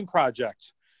the dream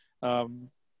project of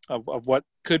what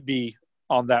could be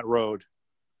on that road,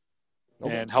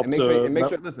 and help make sure.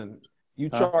 Listen, you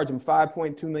charge them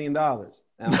 $5.2 million. And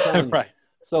I'm telling you. Right.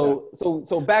 So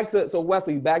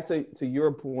Wesley, back to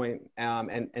your point,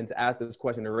 and to ask this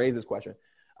question, to raise this question,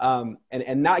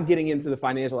 and not getting into the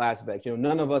financial aspect.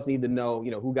 None of us need to know,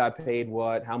 who got paid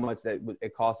what, how much that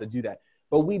it costs to do that.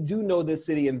 But we do know this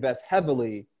city invests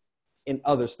heavily in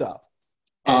other stuff.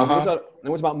 And it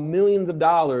was about millions of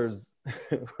dollars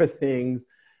for things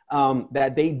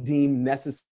that they deem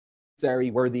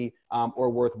necessary, worthy, or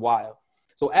worthwhile.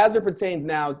 So as it pertains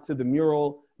now to the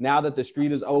mural, now that the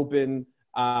street is open,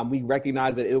 we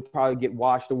recognize that it'll probably get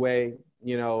washed away.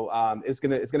 It's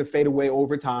gonna fade away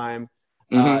over time.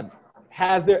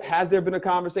 Has there been a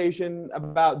conversation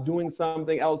about doing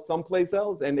something else someplace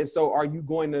else? And if so, are you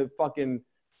going to fucking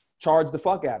charge the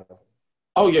fuck out of them?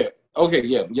 Oh yeah. Okay,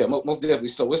 yeah, most definitely.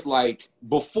 So it's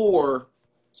before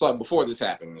this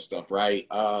happened and stuff, right?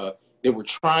 They were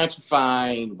trying to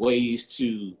find ways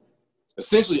to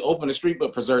essentially open the street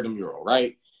but preserve the mural,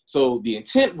 right? So the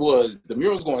intent was the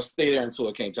mural was going to stay there until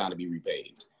it came time to be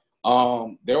repaved.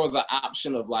 There was an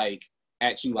option of like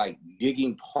actually like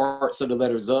digging parts of the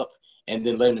letters up and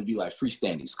then letting them be like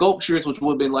freestanding sculptures, which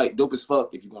would have been like dope as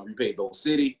fuck if you're gonna repave the whole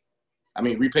city. I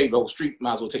mean, repave the whole street.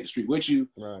 Might as well take the street with you.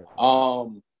 Right.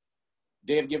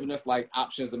 They have given us like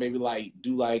options to maybe like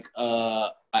do like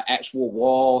an actual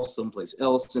wall someplace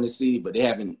else in the city, but they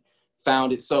haven't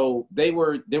found it. So they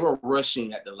were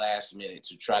rushing at the last minute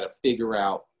to try to figure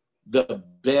out the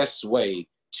best way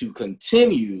to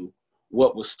continue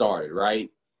what was started, right?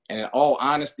 And in all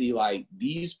honesty, like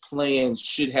these plans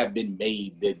should have been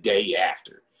made the day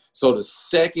after. So the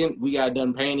second we got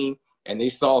done painting and they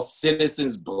saw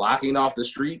citizens blocking off the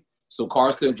street so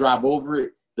cars couldn't drive over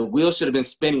it, the wheel should have been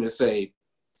spinning to say,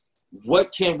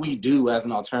 what can we do as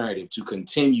an alternative to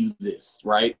continue this,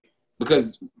 right?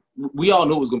 Because we all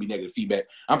knew it was going to be negative feedback.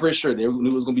 I'm pretty sure they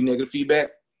knew it was going to be negative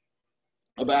feedback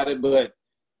about it, but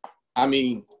I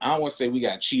mean, I don't want to say we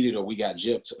got cheated or we got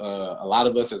gypped. A lot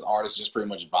of us as artists just pretty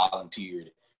much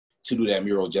volunteered to do that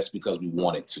mural just because we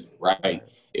wanted to, right?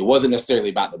 It wasn't necessarily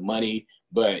about the money,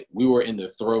 but we were in the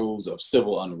throes of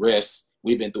civil unrest.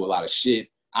 We've been through a lot of shit.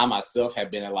 I myself have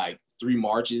been at like 3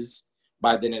 marches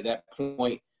by then at that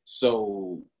point.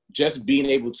 So just being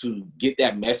able to get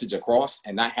that message across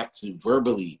and not have to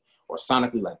verbally or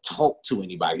sonically like talk to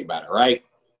anybody about it, right?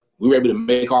 We were able to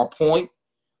make our point.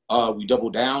 We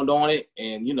doubled down on it,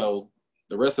 and you know,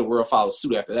 the rest of the world follows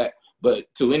suit after that. But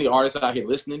to any artists out here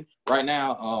listening right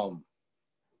now,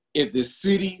 if the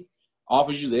city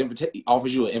offers you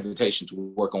an invitation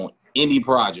to work on any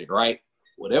project, right?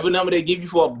 Whatever number they give you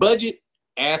for a budget,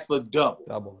 ask for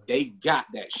double. They got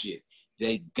that shit.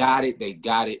 They got it.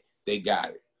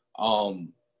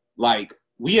 Like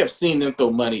we have seen them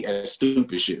throw money at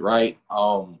stupid shit, right?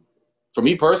 For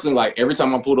me personally, like every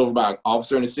time I'm pulled over by an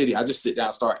officer in the city, I just sit down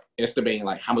and start estimating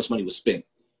like how much money was spent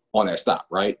on that stop,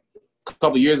 right? A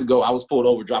couple of years ago, I was pulled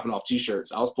over dropping off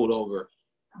T-shirts. I was pulled over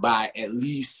by at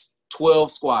least 12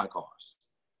 squad cars.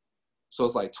 So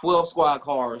it's like 12 squad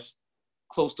cars,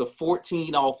 close to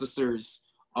 14 officers.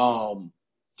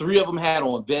 3 of them had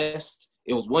on vests.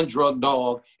 It was 1 drug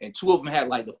dog, and 2 of them had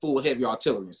like the full heavy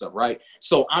artillery and stuff, right?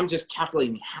 So I'm just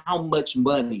calculating how much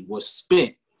money was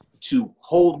spent to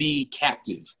hold me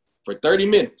captive for 30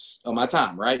 minutes of my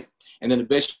time, right? And then the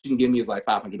best you can give me is like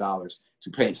 $500 to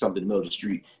paint something in the middle of the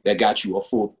street that got you a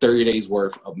full 30 days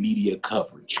worth of media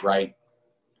coverage, right?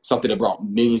 Something that brought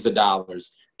millions of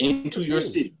dollars into your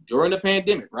city during the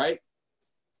pandemic, right?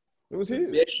 It was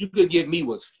huge. The best you could give me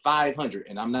was $500,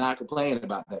 and I'm not complaining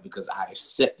about that because I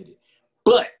accepted it.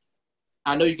 But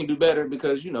I know you can do better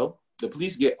because, you know, the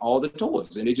police get all the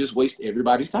toys and it just wastes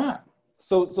everybody's time.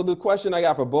 So the question I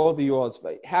got for both of you all is,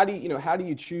 how do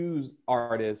you choose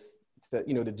artists to,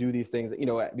 you know, to do these things, you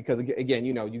know, because again,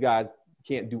 you know, you guys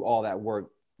can't do all that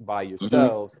work by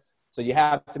yourselves. Mm-hmm. So you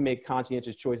have to make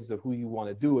conscientious choices of who you want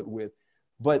to do it with.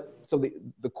 But so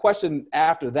the question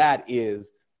after that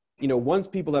is, you know, once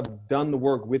people have done the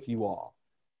work with you all,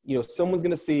 you know, someone's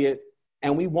going to see it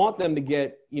and we want them to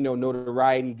get, you know,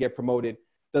 notoriety, get promoted.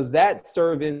 Does that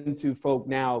serve into folk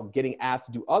now getting asked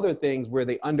to do other things where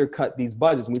they undercut these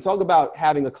budgets? When we talk about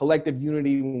having a collective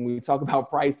unity, when we talk about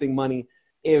pricing money,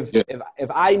 if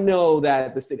I know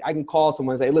that the city, I can call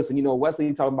someone and say, listen, you know,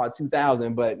 Wesley talking about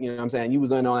 2,000, but you know what I'm saying, you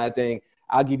was in on that thing,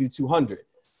 I'll give you 200.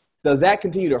 Does that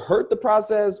continue to hurt the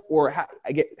process, or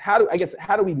how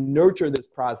do we nurture this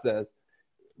process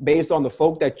based on the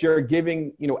folk that you're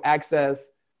giving, you know, access,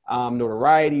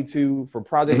 notoriety to for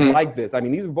projects like this? I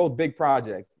mean, these are both big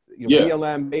projects. You know,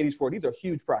 BLM, 84, these are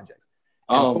huge projects.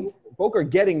 And folk are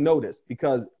getting noticed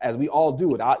because, as we all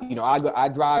do it, I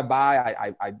drive by,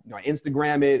 I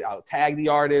Instagram it, I'll tag the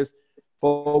artist.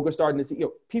 Folk are starting to see, you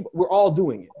know, people. We're all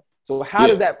doing it. So how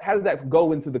does that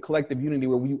go into the collective unity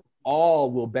where we all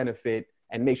will benefit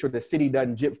and make sure the city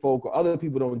doesn't gyp folk or other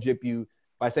people don't gyp you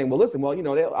by saying, well, listen, well, you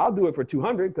know, I'll do it for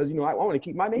 200 because, you know, I want to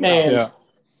keep my name out. Yeah.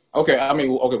 Okay, I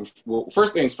mean, okay. Well,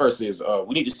 first things first is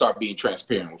we need to start being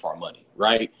transparent with our money,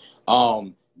 right?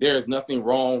 There's nothing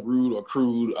wrong, rude, or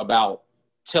crude about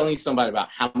telling somebody about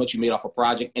how much you made off a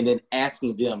project and then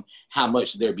asking them how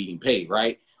much they're being paid,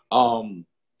 right? I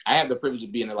have the privilege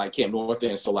of being in like Camp North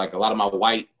End, so like a lot of my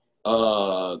white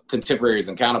contemporaries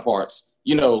and counterparts,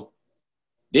 you know,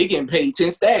 they getting paid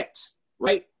 10 stacks,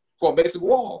 right, for a basic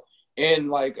wall. And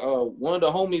like one of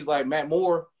the homies, like Matt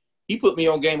Moore, he put me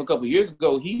on game a couple of years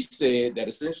ago. He said that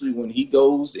essentially when he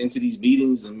goes into these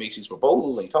meetings and makes these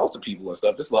proposals and he talks to people and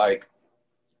stuff, it's like,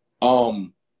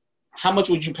 how much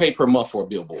would you pay per month for a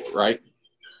billboard, right?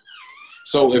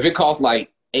 So if it costs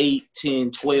like 8,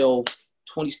 10, 12,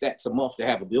 20 stacks a month to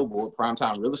have a billboard,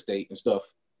 primetime real estate and stuff,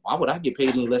 why would I get paid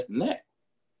any less than that,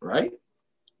 right?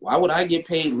 Why would I get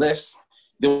paid less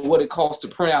than what it costs to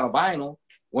print out a vinyl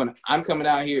when I'm coming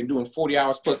out here and doing 40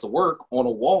 hours plus of work on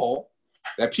a wall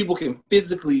that people can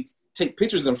physically take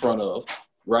pictures in front of,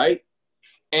 right?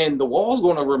 And the wall's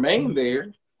going to remain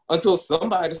there until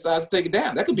somebody decides to take it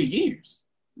down. That could be years,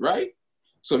 right?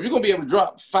 So if you're going to be able to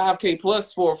drop $5K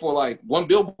plus for like one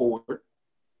billboard,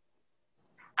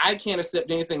 I can't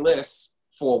accept anything less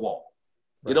for a wall.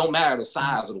 Right. It don't matter the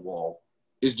size of the wall.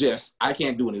 It's just, I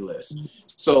can't do any less.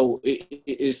 So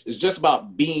it's just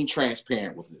about being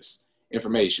transparent with this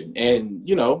information. And,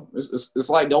 you know, it's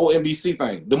like the old NBC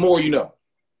thing. The more you know.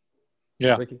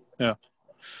 Yeah. Yeah.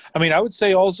 I mean, I would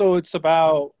say also it's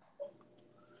about,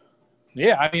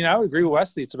 I mean, I would agree with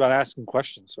Wesley. It's about asking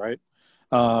questions, right?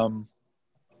 I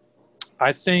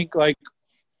think, like,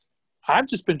 I've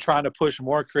just been trying to push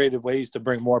more creative ways to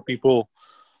bring more people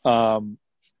on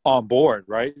board,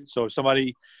 right? So if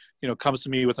somebody, you know, comes to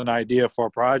me with an idea for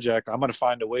a project, I'm going to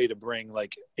find a way to bring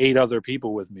like 8 other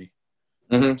people with me.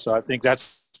 Mm-hmm. So I think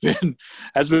that's been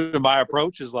my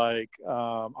approach is like,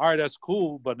 all right, that's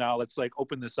cool, but now let's like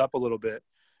open this up a little bit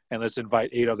and let's invite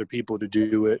 8 other people to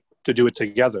do it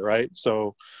together, right?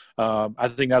 So I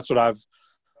think that's what I've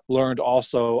learned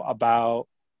also about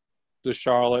the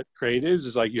Charlotte creatives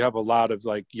is like you have a lot of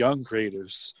like young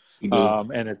creatives,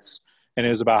 and it's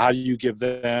about how do you give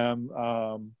them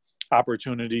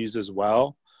opportunities as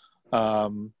well.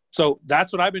 So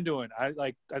that's what I've been doing.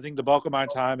 I think the bulk of my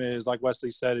time is, like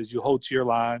Wesley said, is you hold to your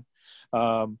line. You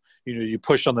know, you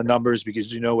push on the numbers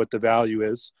because you know what the value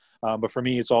is. But for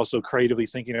me, it's also creatively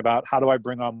thinking about how do I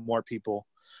bring on more people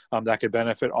that could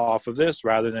benefit off of this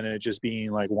rather than it just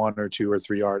being like 1 or 2 or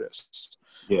 3 artists.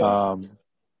 Yeah.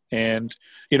 And,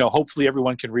 you know, hopefully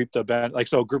everyone can reap so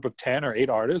a group of 10 or 8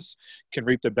 artists can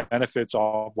reap the benefits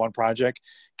of one project,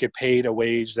 get paid a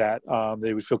wage that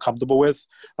they would feel comfortable with,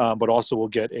 but also will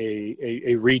get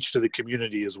a reach to the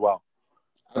community as well.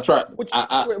 I try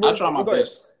my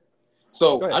best.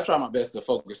 So I try my best to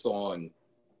focus on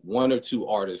 1 or 2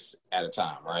 artists at a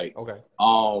time, right? Okay.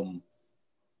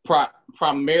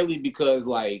 Primarily because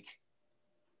like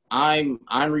I'm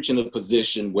reaching a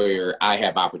position where I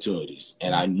have opportunities,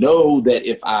 and I know that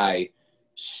if I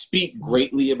speak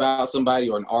greatly about somebody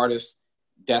or an artist,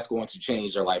 that's going to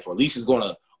change their life, or at least it's going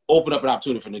to open up an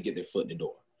opportunity for them to get their foot in the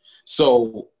door.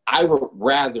 So I would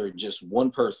rather just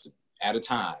one person at a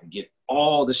time get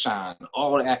all the shine,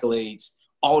 all the accolades,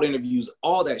 all the interviews,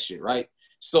 all that shit, right?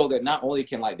 So that not only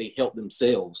can like they help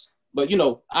themselves, but you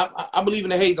know, I believe in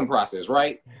the hazing process,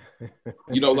 right?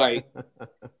 You know, like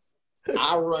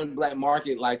I run Black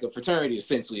Market like a fraternity,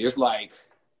 essentially. It's like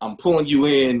I'm pulling you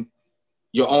in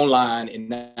your own line, and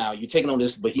now you're taking on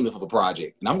this behemoth of a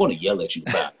project, and I'm going to yell at you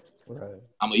about it. Right.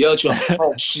 I'm going to yell at you. I'm going to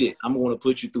talk shit. I'm going to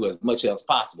put you through as much as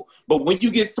possible. But when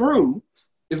you get through,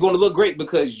 it's going to look great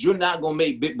because you're not going to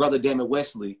make Big Brother Dammit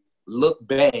Wesley look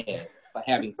bad for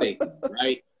having faith,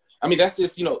 right? I mean, that's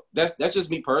just, you know, that's just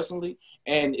me personally.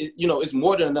 And, you know, it's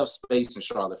more than enough space in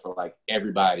Charlotte for, like,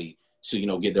 everybody to, you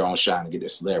know, get their own shine and get their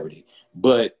celebrity.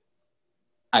 But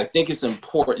I think it's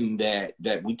important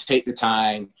that we take the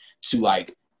time to,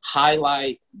 like,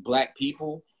 highlight Black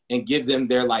people and give them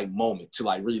their, like, moment to,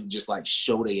 like, really just, like,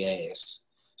 show their ass.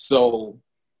 So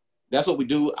that's what we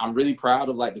do. I'm really proud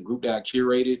of, like, the group that I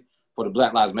curated for the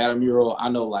Black Lives Matter mural. I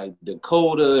know, like,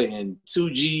 Dakota and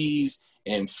 2Gs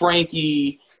and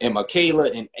Frankie and Michaela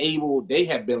and Abel, they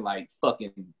have been, like,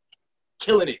 fucking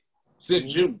killing it since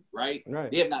June, right?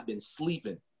 They have not been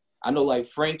sleeping. I know, like,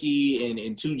 Frankie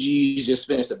and 2Gs just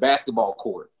finished a basketball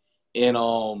court in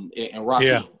Rock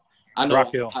Hill.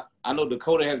 I know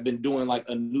Dakota has been doing, like,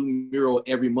 a new mural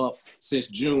every month since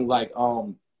June. Like,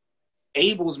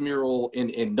 Abel's mural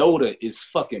in Noda is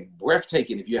fucking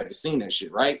breathtaking if you haven't seen that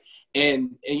shit, right?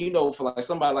 And you know, for like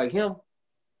somebody like him,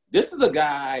 this is a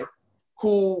guy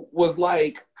who was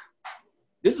like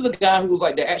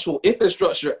the actual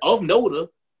infrastructure of Noda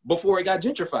before it got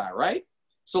gentrified, right?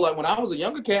 So like when I was a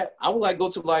younger cat, I would like go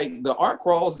to like the art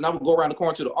crawls and I would go around the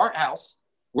corner to the art house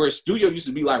where a studio used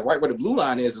to be like right where the blue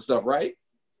line is and stuff, right?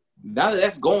 Now that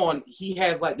that's gone, he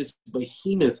has like this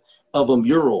behemoth of a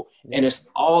mural, and it's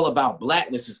all about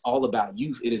Blackness. It's all about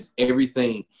youth. It is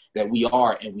everything that we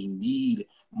are, and we need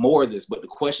more of this. But the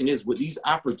question is, would these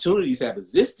opportunities have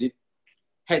existed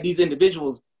had these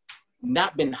individuals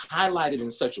not been highlighted in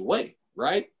such a way,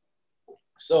 right?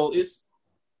 So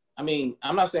I'm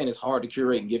not saying it's hard to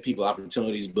curate and give people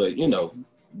opportunities, but, you know,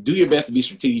 do your best to be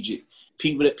strategic.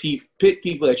 Pick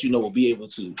people that you know will be able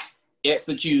to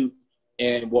execute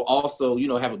and will also, you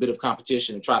know, have a bit of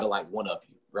competition and try to like one up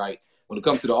you, right? When it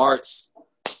comes to the arts,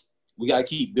 we got to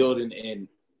keep building. And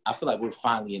I feel like we're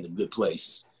finally in a good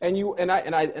place. And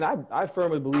I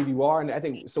firmly believe you are. And I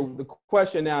think so. The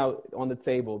question now on the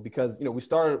table, because we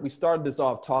started this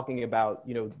off talking about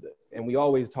and we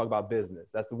always talk about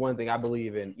business. That's the one thing I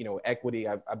believe in. Equity.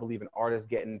 I believe in artists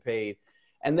getting paid.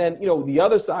 And then the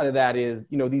other side of that is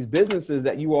these businesses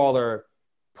that you all are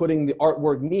putting the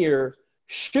artwork near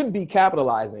should be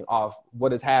capitalizing off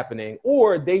what is happening,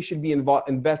 or they should be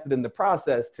invested in the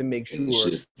process to make sure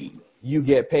you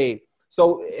get paid.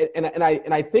 So, and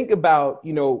I think about,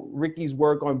 Ricky's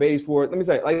work on Bays for, let me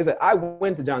say, like I said, I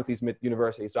went to John C. Smith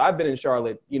University. So I've been in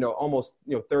Charlotte, almost,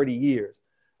 30 years.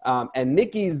 And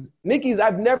Nikki's,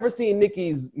 I've never seen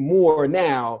Nikki's more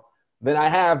now than I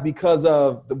have because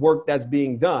of the work that's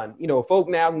being done. Folk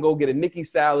now can go get a Nikki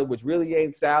salad, which really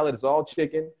ain't salad. It's all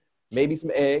chicken, maybe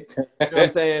some egg, you know what I'm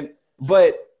saying?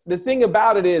 But the thing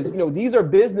about it is, these are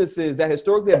businesses that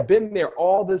historically have been there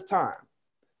all this time.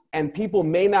 And people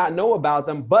may not know about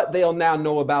them, but they'll now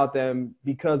know about them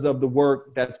because of the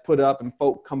work that's put up and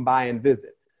folk come by and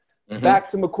visit. Mm-hmm. Back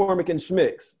to McCormick and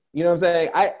Schmick's. You know what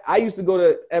I'm saying? I used to go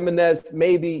to M&S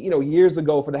maybe, years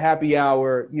ago for the happy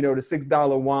hour, the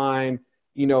 $6 wine,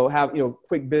 have,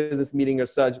 quick business meeting or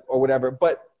such or whatever.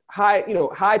 But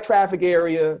high traffic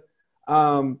area.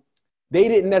 They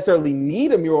didn't necessarily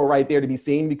need a mural right there to be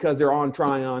seen because they're on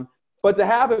Tryon. But to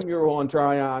have a mural on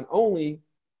Tryon only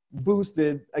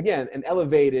boosted, again, and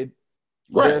elevated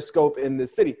their scope in the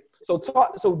city. So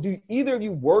do either of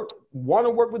you want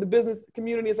to work with the business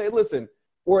community and say, listen,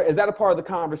 or is that a part of the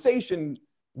conversation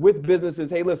with businesses?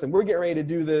 Hey, listen, we're getting ready to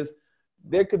do this.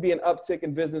 There could be an uptick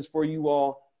in business for you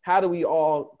all. How do we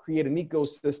all create an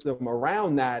ecosystem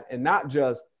around that and not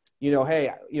just,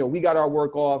 hey, we got our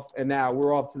work off and now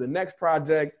we're off to the next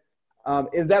project.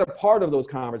 Is that a part of those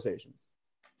conversations?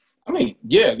 I mean,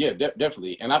 yeah,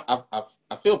 definitely. And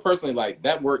I feel personally like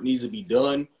that work needs to be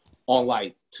done on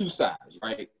like two sides,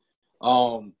 right?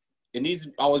 It needs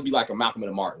to always be like a Malcolm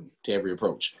and a Martin to every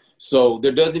approach. So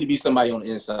there does need to be somebody on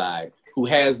the inside who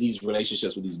has these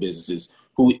relationships with these businesses,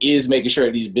 who is making sure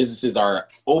that these businesses are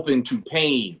open to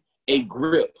paying a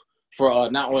grip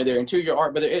for not only their interior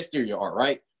art, but their exterior art,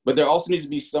 right? But there also needs to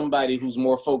be somebody who's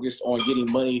more focused on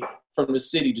getting money from the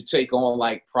city to take on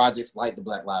like projects like the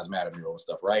Black Lives Matter mural and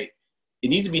stuff, right? It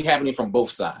needs to be happening from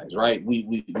both sides, right?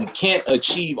 We can't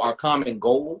achieve our common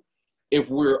goal if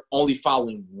we're only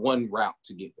following one route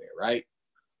to get there, right?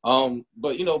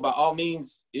 But by all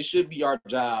means, it should be our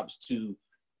jobs to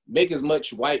make as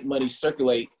much white money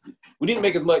circulate. We need to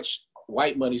make as much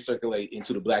white money circulate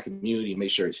into the Black community and make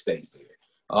sure it stays there.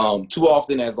 Too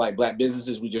often as like Black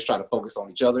businesses, we just try to focus on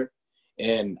each other.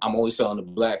 And I'm only selling to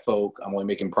Black folk. I'm only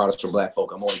making products for Black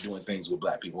folk. I'm only doing things with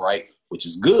Black people, right? Which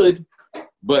is good,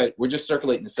 but we're just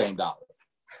circulating the same dollar.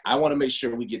 I want to make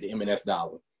sure we get the M&S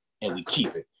dollar and we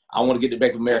keep it. I want to get the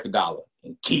Bank of America dollar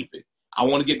and keep it. I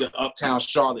want to get the Uptown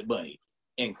Charlotte money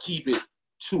and keep it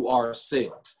to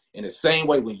ourselves. In the same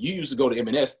way, when you used to go to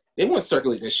M&S, they wouldn't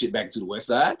circulate that shit back to the West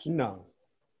Side. No.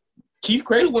 Keith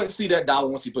Cradle wouldn't see that dollar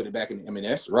once he put it back in the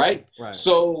M&S, right? Right.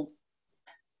 So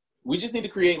we just need to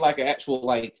create like an actual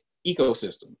like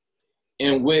ecosystem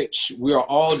in which we are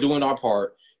all doing our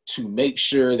part to make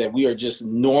sure that we are just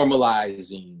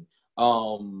normalizing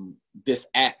this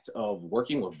act of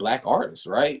working with Black artists,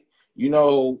 right?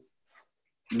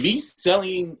 Me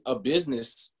selling a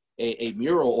business, a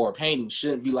mural or a painting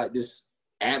shouldn't be like this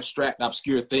abstract,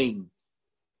 obscure thing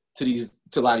to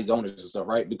a lot of these owners and stuff,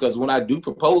 right? Because when I do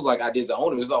propose like ideas to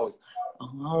owners, it's always, I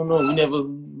don't know,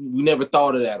 we never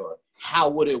thought of that, or how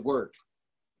would it work?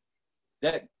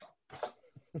 That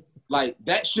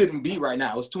shouldn't be right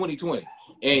now. It's 2020.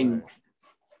 And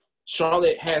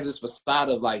Charlotte has this facade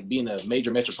of like being a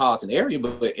major metropolitan area,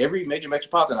 but every major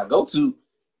metropolitan I go to,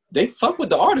 they fuck with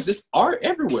the artists. It's art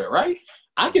everywhere, right?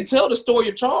 I can tell the story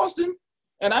of Charleston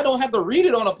and I don't have to read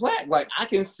it on a plaque. Like I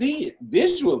can see it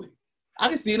visually. I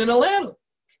can see it in Atlanta,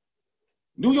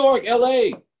 New York, LA,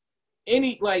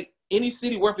 any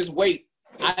city worth its weight.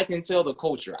 I can tell the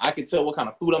culture. I can tell what kind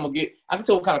of food I'm gonna get. I can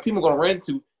tell what kind of people I'm gonna run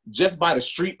into just by the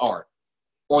street art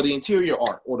or the interior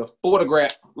art or the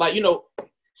photograph. Like,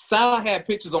 Sal had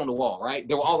pictures on the wall, right?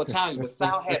 They were all Italians, but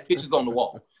Sal had pictures on the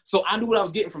wall. So I knew what I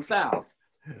was getting from Sal's.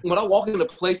 When I walk into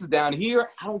places down here,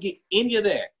 I don't get any of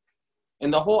that.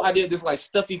 And the whole idea of this like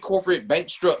stuffy corporate bank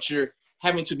structure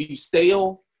having to be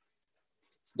stale,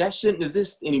 that shouldn't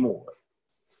exist anymore.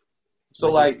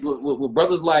 So like with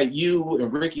brothers like you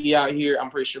and Ricky out here, I'm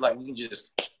pretty sure like we can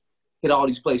just hit all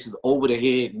these places over the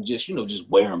head and just, just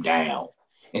wear them down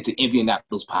and to empty out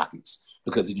those pockets.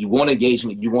 Because if you want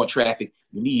engagement, you want traffic,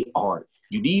 you need art,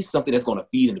 You need something that's going to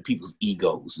feed into people's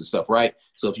egos and stuff, right?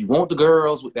 So if you want the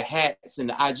girls with the hats and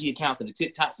the IG accounts and the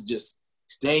TikToks to just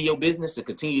stay in your business and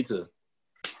continue to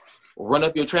run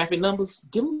up your traffic numbers,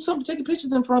 give them something to take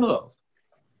pictures in front of.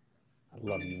 I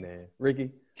love you, man.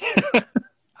 Ricky? I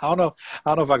don't know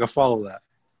if I can follow that.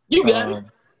 You got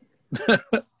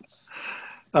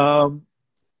it.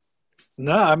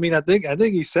 No, I mean, I think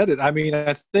he said it. I mean,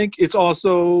 I think it's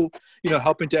also,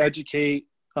 helping to educate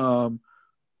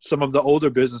some of the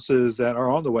older businesses that are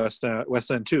on the West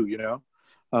End too,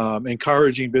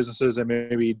 encouraging businesses that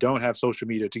maybe don't have social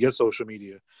media to get social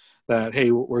media, that,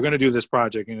 hey, we're going to do this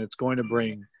project and it's going to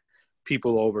bring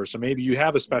people over. So maybe you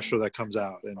have a special that comes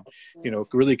out and,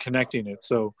 really connecting it.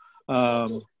 So,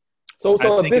 So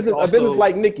a business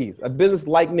like Nikki's,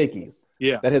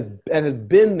 yeah, that has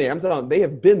been there. I'm talking, they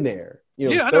have been there,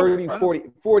 30,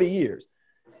 40 years.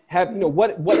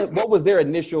 What was their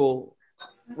initial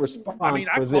response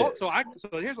for this? So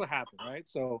here's what happened, right?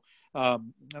 So I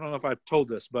don't know if I told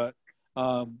this, but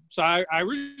so I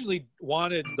originally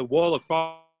wanted the wall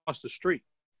across the street,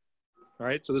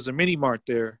 right? So there's a mini mart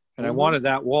there, and I wanted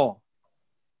that wall.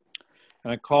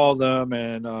 And I called them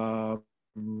and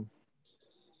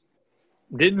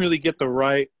didn't really get the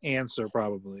right answer,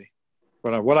 probably.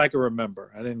 But what I can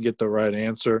remember, I didn't get the right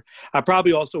answer. I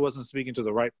probably also wasn't speaking to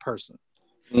the right person.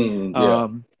 Yeah.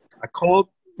 I called.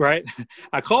 Right.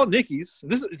 I called Nikki's.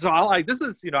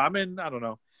 I'm in, I don't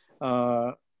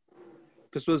know.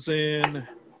 This was in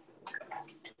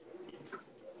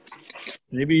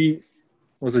maybe,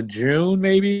 was it June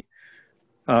maybe?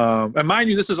 And mind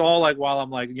you, this is all like while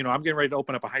I'm like, I'm getting ready to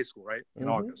open up a high school, right? In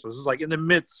August. So this is like in the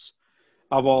midst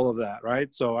of all of that,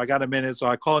 right? So I got a minute. So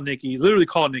I called Nikki, literally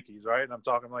called Nikki's, right? And I'm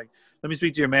talking like, let me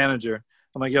speak to your manager.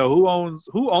 I'm like, yo, who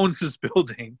owns this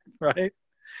building, right?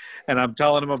 And I'm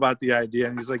telling him about the idea,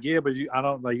 and he's like, "Yeah, but you got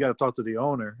to talk to the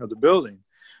owner of the building."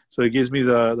 So he gives me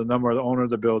the number of the owner of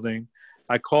the building.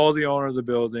 I call the owner of the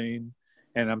building,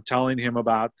 and I'm telling him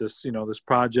about this, this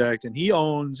project, and he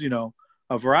owns,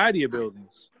 a variety of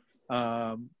buildings.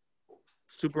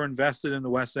 Super invested in the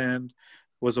West End,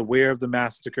 was aware of the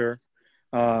massacre.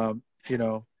 Called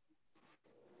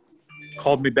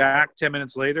me back 10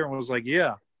 minutes later and was like,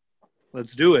 "Yeah,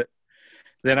 let's do it."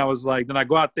 Then I was like, then I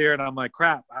go out there and I'm like,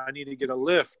 crap, I need to get a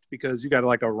lift because you got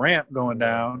like a ramp going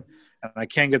down and I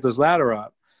can't get this ladder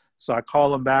up. So I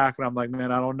call him back and I'm like,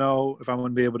 man, I don't know if I'm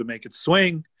going to be able to make it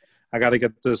swing. I got to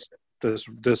get this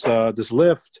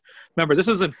lift. Remember, this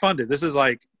isn't funded. This is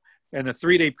like in a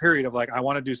 3-day period of like, I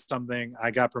want to do something. I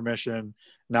got permission.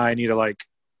 Now I need to like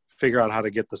figure out how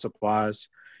to get the supplies.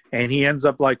 And he ends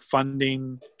up like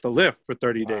funding the lift for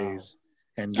 30 days.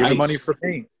 And give him money for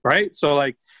paint, right? So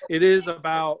like it is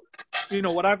about,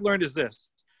 what I've learned is this.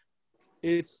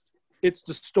 It's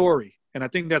the story. And I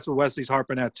think that's what Wesley's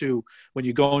harping at too. When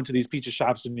you go into these pizza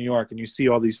shops in New York and you see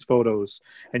all these photos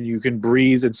and you can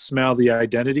breathe and smell the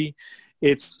identity,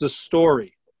 it's the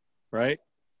story, right?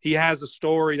 He has a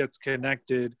story that's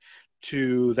connected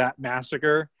to that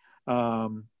massacre.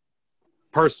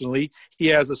 Personally, he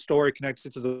has a story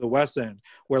connected to the West End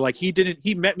where like he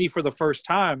met me for the first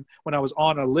time when I was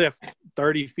on a lift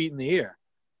 30 feet in the air.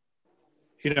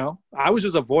 I was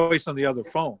just a voice on the other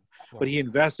phone, but he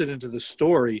invested into the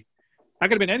story. I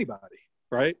could have been anybody,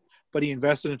 right? But he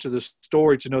invested into the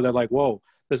story to know that like, whoa,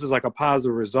 this is like a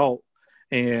positive result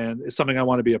and it's something I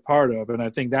want to be a part of. And I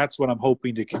think that's what I'm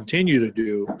hoping to continue to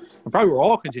do. And probably we're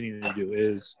all continuing to do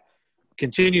is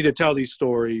continue to tell these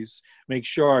stories, make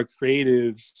sure our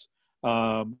creatives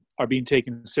are being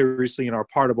taken seriously and are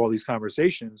part of all these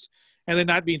conversations, and then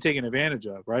not being taken advantage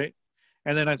of, right?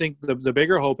 And then I think the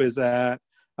bigger hope is that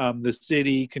the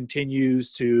city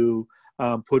continues to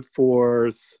put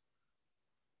forth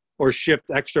or shift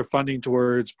extra funding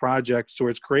towards projects,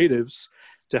 towards creatives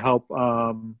to help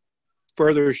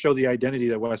further show the identity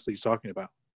that Wesley's talking about,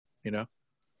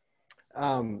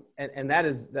 And that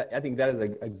is, I think that is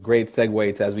a great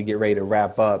segue to as we get ready to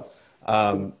wrap up.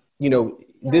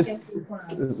 This,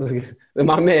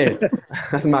 my man,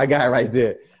 that's my guy right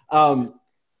there. So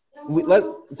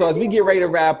as we get ready to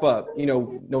wrap up,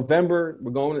 November's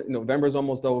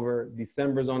almost over.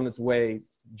 December's on its way.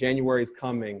 January's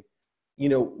coming.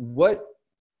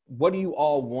 What do you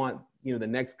all want, the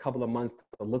next couple of months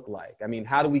to look like? I mean,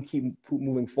 how do we keep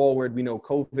moving forward? We know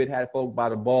COVID had folk by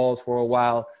the balls for a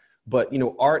while. But,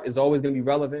 art is always going to be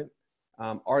relevant.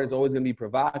 Art is always going to be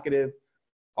provocative.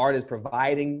 Art is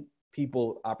providing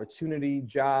people opportunity,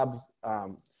 jobs,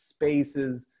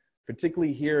 spaces,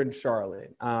 particularly here in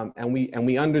Charlotte. And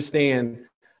we understand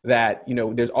that,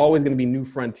 there's always going to be new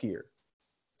frontiers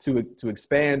to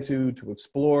expand to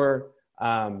explore.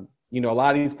 You know, a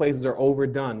lot of these places are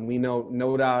overdone. We know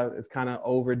No Doubt is kind of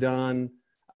overdone,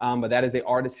 but that is an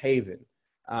artist haven.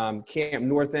 Camp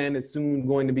North End is soon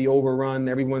going to be overrun.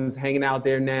 Everyone's hanging out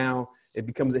there now. It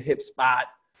becomes a hip spot,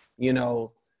 you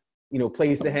know,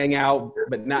 place to hang out,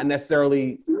 but not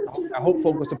necessarily. I hope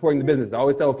folks are supporting the business. I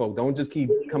always tell folks, don't just keep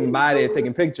coming by there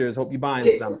taking pictures. Hope you're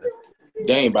buying something.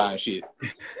 They ain't buying shit.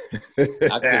 I think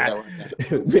that right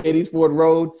now. Beatties Ford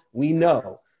Road, we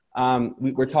know.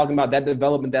 We're talking about that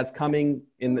development that's coming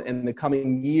in the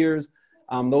coming years.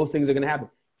 Those things are going to happen.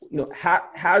 You know,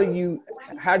 how do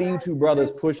you two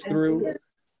brothers push through?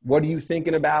 What are you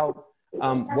thinking about?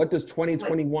 What does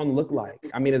 2021 look like?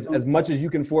 I mean, as much as you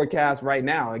can forecast right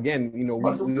now. Again, you know,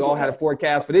 we all had a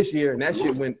forecast for this year, and that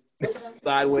shit went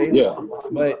sideways. Yeah.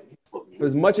 But for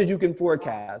as much as you can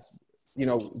forecast, you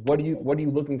know, what are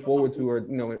you looking forward to, or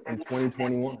you know, in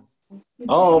 2021?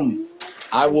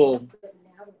 I will.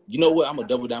 You know what? I'm gonna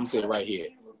double down and say it right here.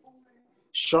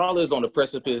 Charlotte is on the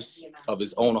precipice of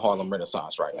its own Harlem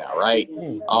Renaissance right now, right?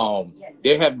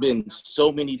 There have been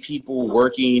so many people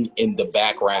working in the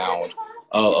background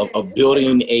of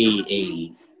building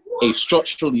a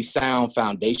structurally sound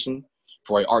foundation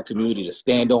for an art community to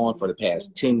stand on for the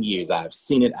past 10 years. I've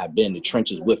seen it. I've been in the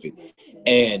trenches with it.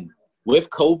 And with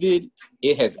COVID,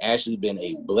 it has actually been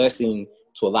a blessing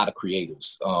to a lot of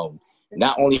creatives.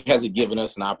 Not only has it given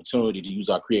us an opportunity to use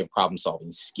our creative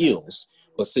problem-solving skills,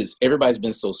 but since everybody's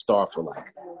been so starved for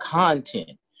like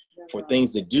content, for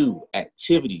things to do,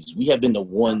 activities, we have been the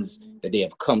ones that they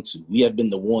have come to. We have been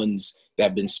the ones that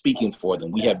have been speaking for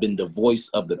them. We have been the voice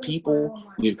of the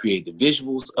people. We have created the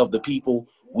visuals of the people.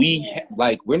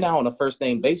 We're now on a first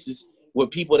name basis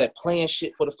with people that plan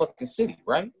shit for the fucking city,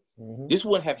 right? Mm-hmm. This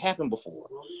wouldn't have happened before.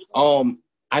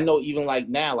 I know even like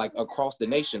now, like across the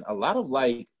nation, a lot of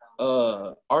like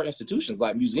art institutions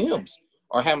like museums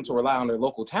are having to rely on their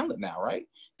local talent now, right?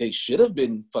 They should have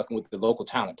been fucking with the local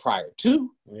talent prior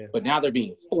to, but now they're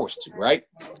being forced to, right?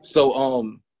 So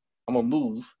I'm gonna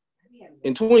move.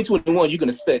 In 2021, you can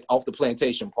expect Off the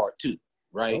Plantation Part 2,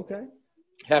 right? Okay.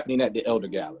 Happening at the Elder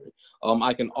Gallery.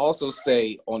 I can also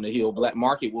say on the Hill, Black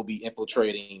Market will be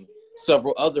infiltrating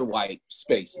several other white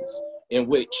spaces in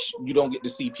which you don't get to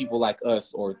see people like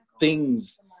us or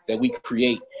things that we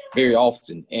create very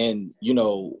often. And, you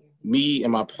know, me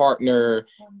and my partner,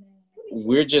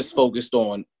 we're just focused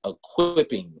on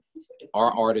equipping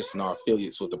our artists and our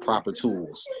affiliates with the proper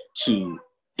tools to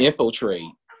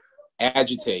infiltrate,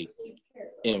 agitate,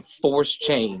 and force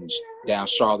change down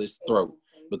Charlotte's throat.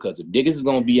 Because if niggas is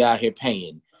gonna be out here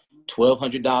paying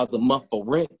 $1,200 a month for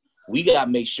rent, we gotta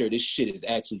make sure this shit is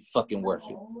actually fucking worth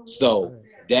it. So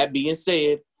that being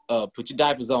said, put your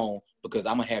diapers on, because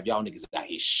I'm gonna have y'all niggas out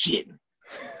here shitting.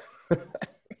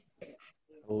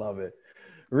 Love it.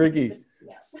 Ricky.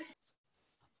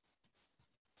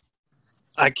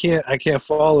 I can't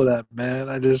follow that, man.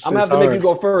 I'm gonna have to make you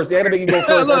go first. They had to make you go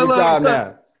first every time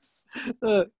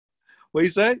now. What you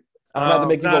say? I'm gonna have to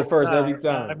make you go first every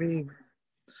time. I mean,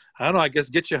 I don't know. I guess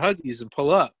get your Huggies and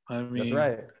pull up. I mean, that's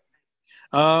right.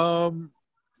 I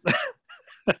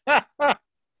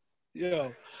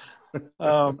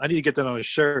need to get that on a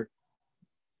shirt.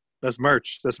 That's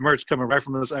merch. That's merch coming right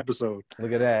from this episode.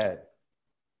 Look at that.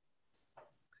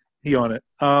 He on it.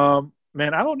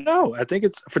 Man, I don't know. I think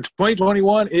it's for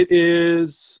 2021. It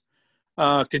is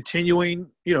continuing,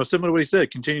 you know, similar to what he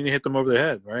said, continuing to hit them over the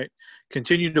head, right?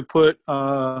 Continue to put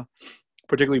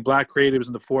particularly Black creatives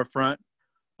in the forefront.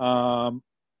 I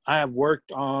have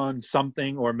worked on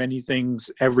something or many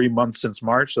things every month since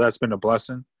March, so that's been a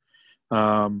blessing.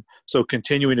 So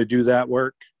continuing to do that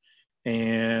work.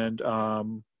 And,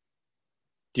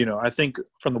 you know, I think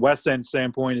from the West End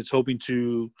standpoint, it's hoping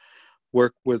to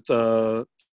work with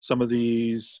some of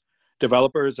these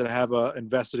developers that have a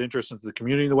invested interest into the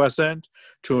community in the West End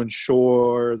to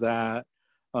ensure that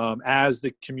as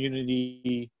the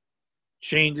community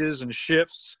changes and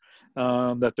shifts,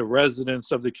 that the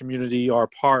residents of the community are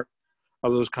part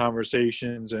of those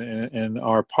conversations and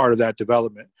are part of that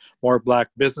development. More Black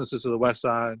businesses to the West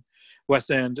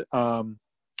End,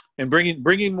 and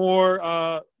bringing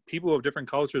more people of different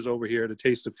cultures over here to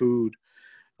taste the food,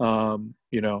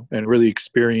 you know, and really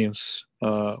experience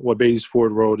what Beatties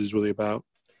Ford Road is really about.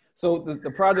 So the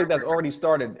project that's already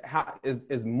started, how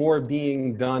is more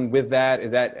being done with that?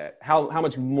 Is that how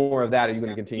much more of that are you going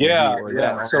to continue to do? Or is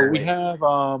that so we have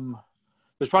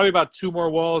there's probably about 2 more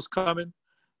walls coming.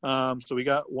 So we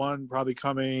got one probably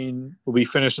coming, will be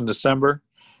finished in December.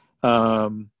 So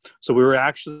we were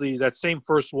actually, that same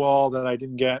first wall that I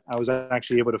didn't get, I was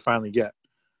actually able to finally get.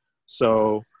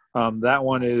 So that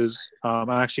one is, I'm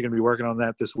actually going to be working on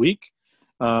that this week.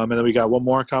 And then we got one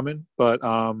more coming, but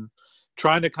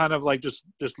trying to kind of like just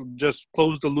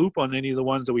close the loop on any of the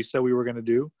ones that we said we were going to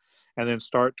do, and then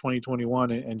start 2021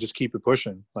 and just keep it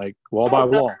pushing, like wall by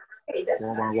wall.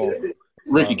 Wall by wall.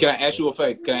 Ricky, can I ask you a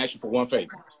favor? Can I ask you for one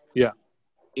favor? Yeah.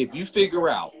 If you figure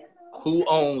out who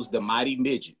owns the Mighty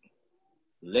Midget,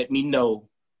 let me know.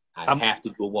 I have to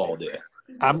do a wall there.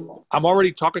 I'm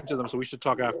already talking to them, so we should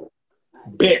talk after.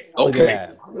 Bet. Okay.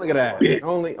 Look at that. Bet.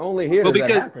 Only here does that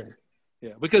happen.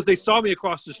 Yeah, because they saw me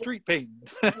across the street painting.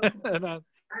 and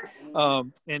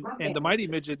the Mighty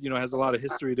Midget, has a lot of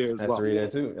history there as well. History there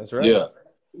too. That's right. Yeah.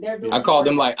 I called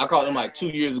them like 2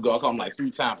 years ago. I called them like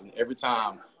 3 times, and every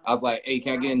time I was like, "Hey,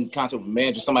 can I get in contact with the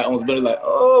manager? Somebody owns the building." Like,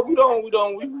 "Oh, we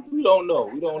don't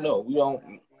know."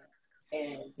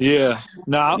 Yeah.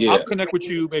 Now I'll connect with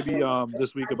you maybe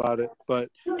this week about it. But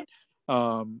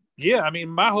I mean,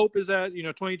 my hope is that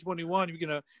 2021,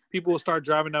 people will start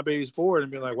driving that babies forward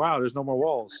and be like, "Wow, there's no more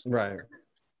walls." Right.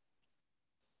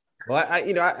 Well, I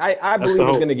believe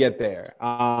it's going to get there.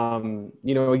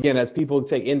 Again, as people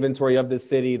take inventory of this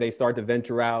city, they start to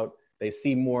venture out. They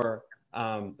see more.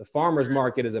 The farmers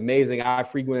market is amazing. I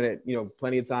frequented it,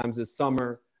 plenty of times this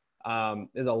summer.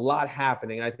 There's a lot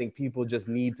happening. I think people just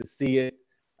need to see it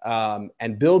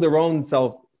and build their own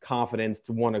self-confidence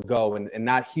to want to go and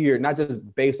not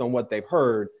just based on what they've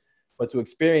heard, but to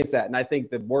experience that. And I think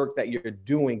the work that you're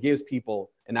doing gives people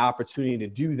an opportunity to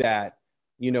do that,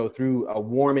 through a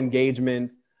warm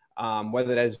engagement,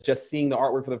 whether that's just seeing the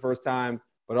artwork for the first time,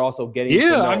 but also getting to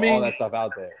know all that stuff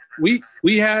out there.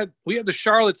 We had the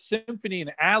Charlotte Symphony in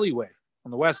the alleyway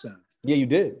on the West End. Yeah, you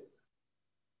did.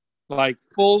 Like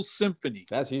full symphony.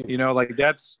 That's huge.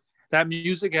 That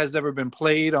music has never been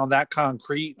played on that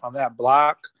concrete, on that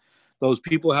block. Those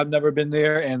people have never been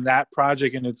there, and that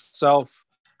project in itself,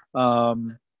 I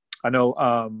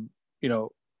know,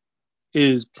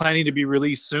 is planning to be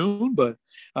released soon. But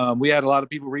we had a lot of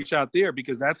people reach out there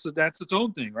because that's its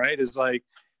own thing, right? It's like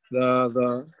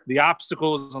the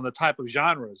obstacles on the type of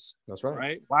genres. That's right.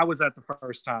 Right? Why was that the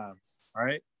first time?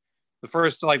 Right? The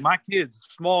first, like my kids,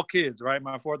 small kids, right?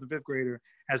 My 4th and 5th grader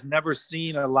has never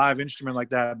seen a live instrument like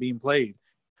that being played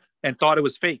and thought it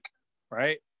was fake,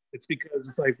 right? It's because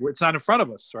it's like, it's not in front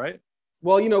of us, right?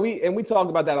 Well, we talk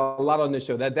about that a lot on this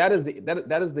show. That is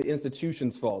the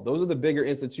institution's fault. Those are the bigger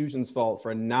institutions' fault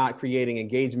for not creating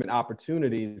engagement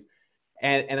opportunities.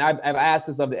 And I've asked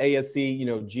this of the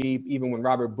ASC, Jeep, even when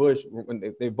Robert Bush,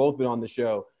 when they've both been on the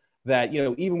show, that,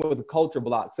 even with the culture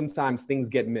block, sometimes things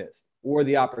get missed, or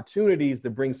the opportunities to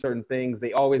bring certain things,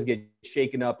 they always get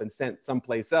shaken up and sent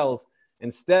someplace else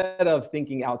instead of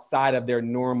thinking outside of their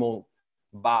normal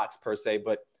box per se.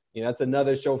 But that's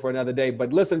another show for another day.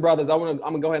 But listen, brothers, I'm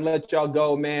gonna go ahead and let y'all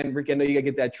go, man. Rick, I know you gotta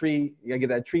get that tree. You gotta get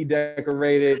that tree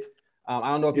decorated. I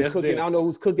don't know if you're cooking. I don't know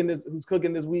who's cooking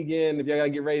this weekend. If y'all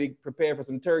gotta get ready to prepare for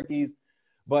some turkeys.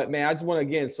 But man, I just want to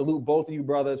again salute both of you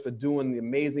brothers for doing the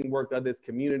amazing work of this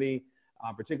community,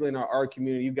 particularly in our art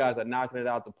community. You guys are knocking it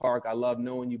out the park. I love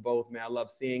knowing you both, man. I love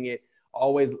seeing it.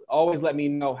 Always let me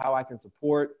know how I can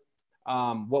support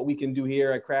what we can do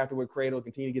here at Crafted with Cradle.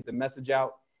 Continue to get the message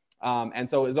out. And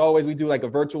so as always, we do like a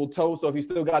virtual toast. So if you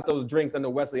still got those drinks, I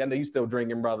know Wesley, I know you still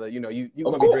drinking, brother. You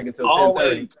gonna be drinking till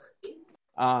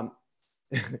 10:30.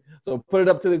 So put it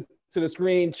up to the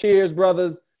screen. Cheers,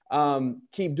 brothers.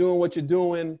 Keep doing what you're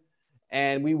doing,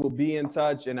 and we will be in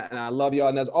touch. And I love y'all.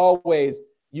 And as always,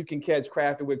 you can catch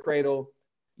Crafted with Cradle,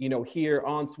 here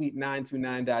on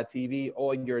Sweet929.tv,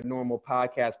 all your normal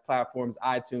podcast platforms,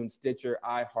 iTunes, Stitcher,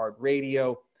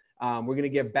 iHeartRadio. We're going to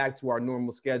get back to our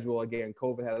normal schedule. Again,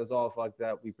 COVID had us all fucked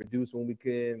up. We produce when we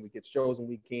can, we get shows when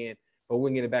we can, but we're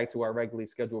going to get back to our regularly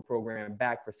scheduled program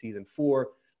back for season 4.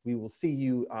 We will see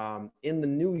you in the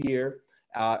new year.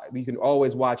 You can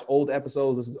always watch old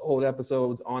episodes. This is old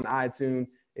episodes on iTunes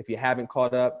if you haven't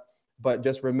caught up. But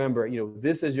just remember,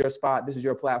 this is your spot. This is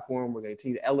your platform. We're going to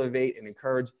continue to elevate and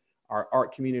encourage our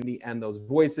art community and those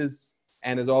voices.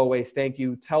 And as always, thank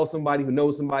you. Tell somebody who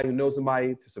knows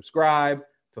somebody to subscribe,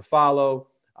 to follow.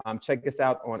 Check us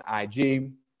out on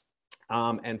IG.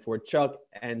 And for Chuck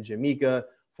and Jamaica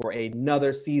for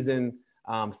another season,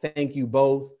 thank you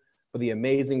both for the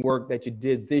amazing work that you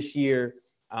did this year.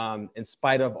 In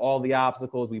spite of all the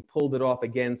obstacles, we pulled it off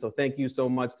again. So thank you so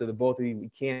much to the both of you. We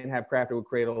can't have Crafted with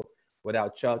Cradle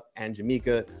without Chuck and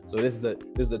Jamaica. So this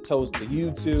is a toast to you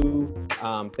two.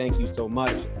 Thank you so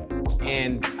much.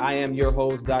 And I am your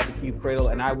host, Dr. Keith Cradle,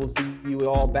 and I will see you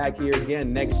all back here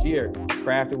again next year.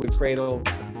 Crafted with Cradle.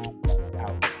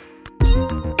 Out.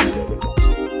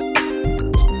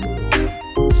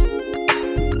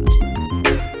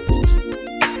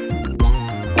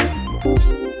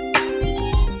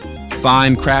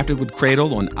 Find Crafted with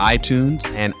Cradle on iTunes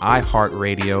and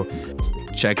iHeartRadio.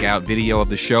 Check out video of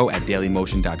the show at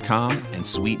dailymotion.com and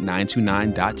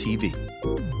sweet929.tv.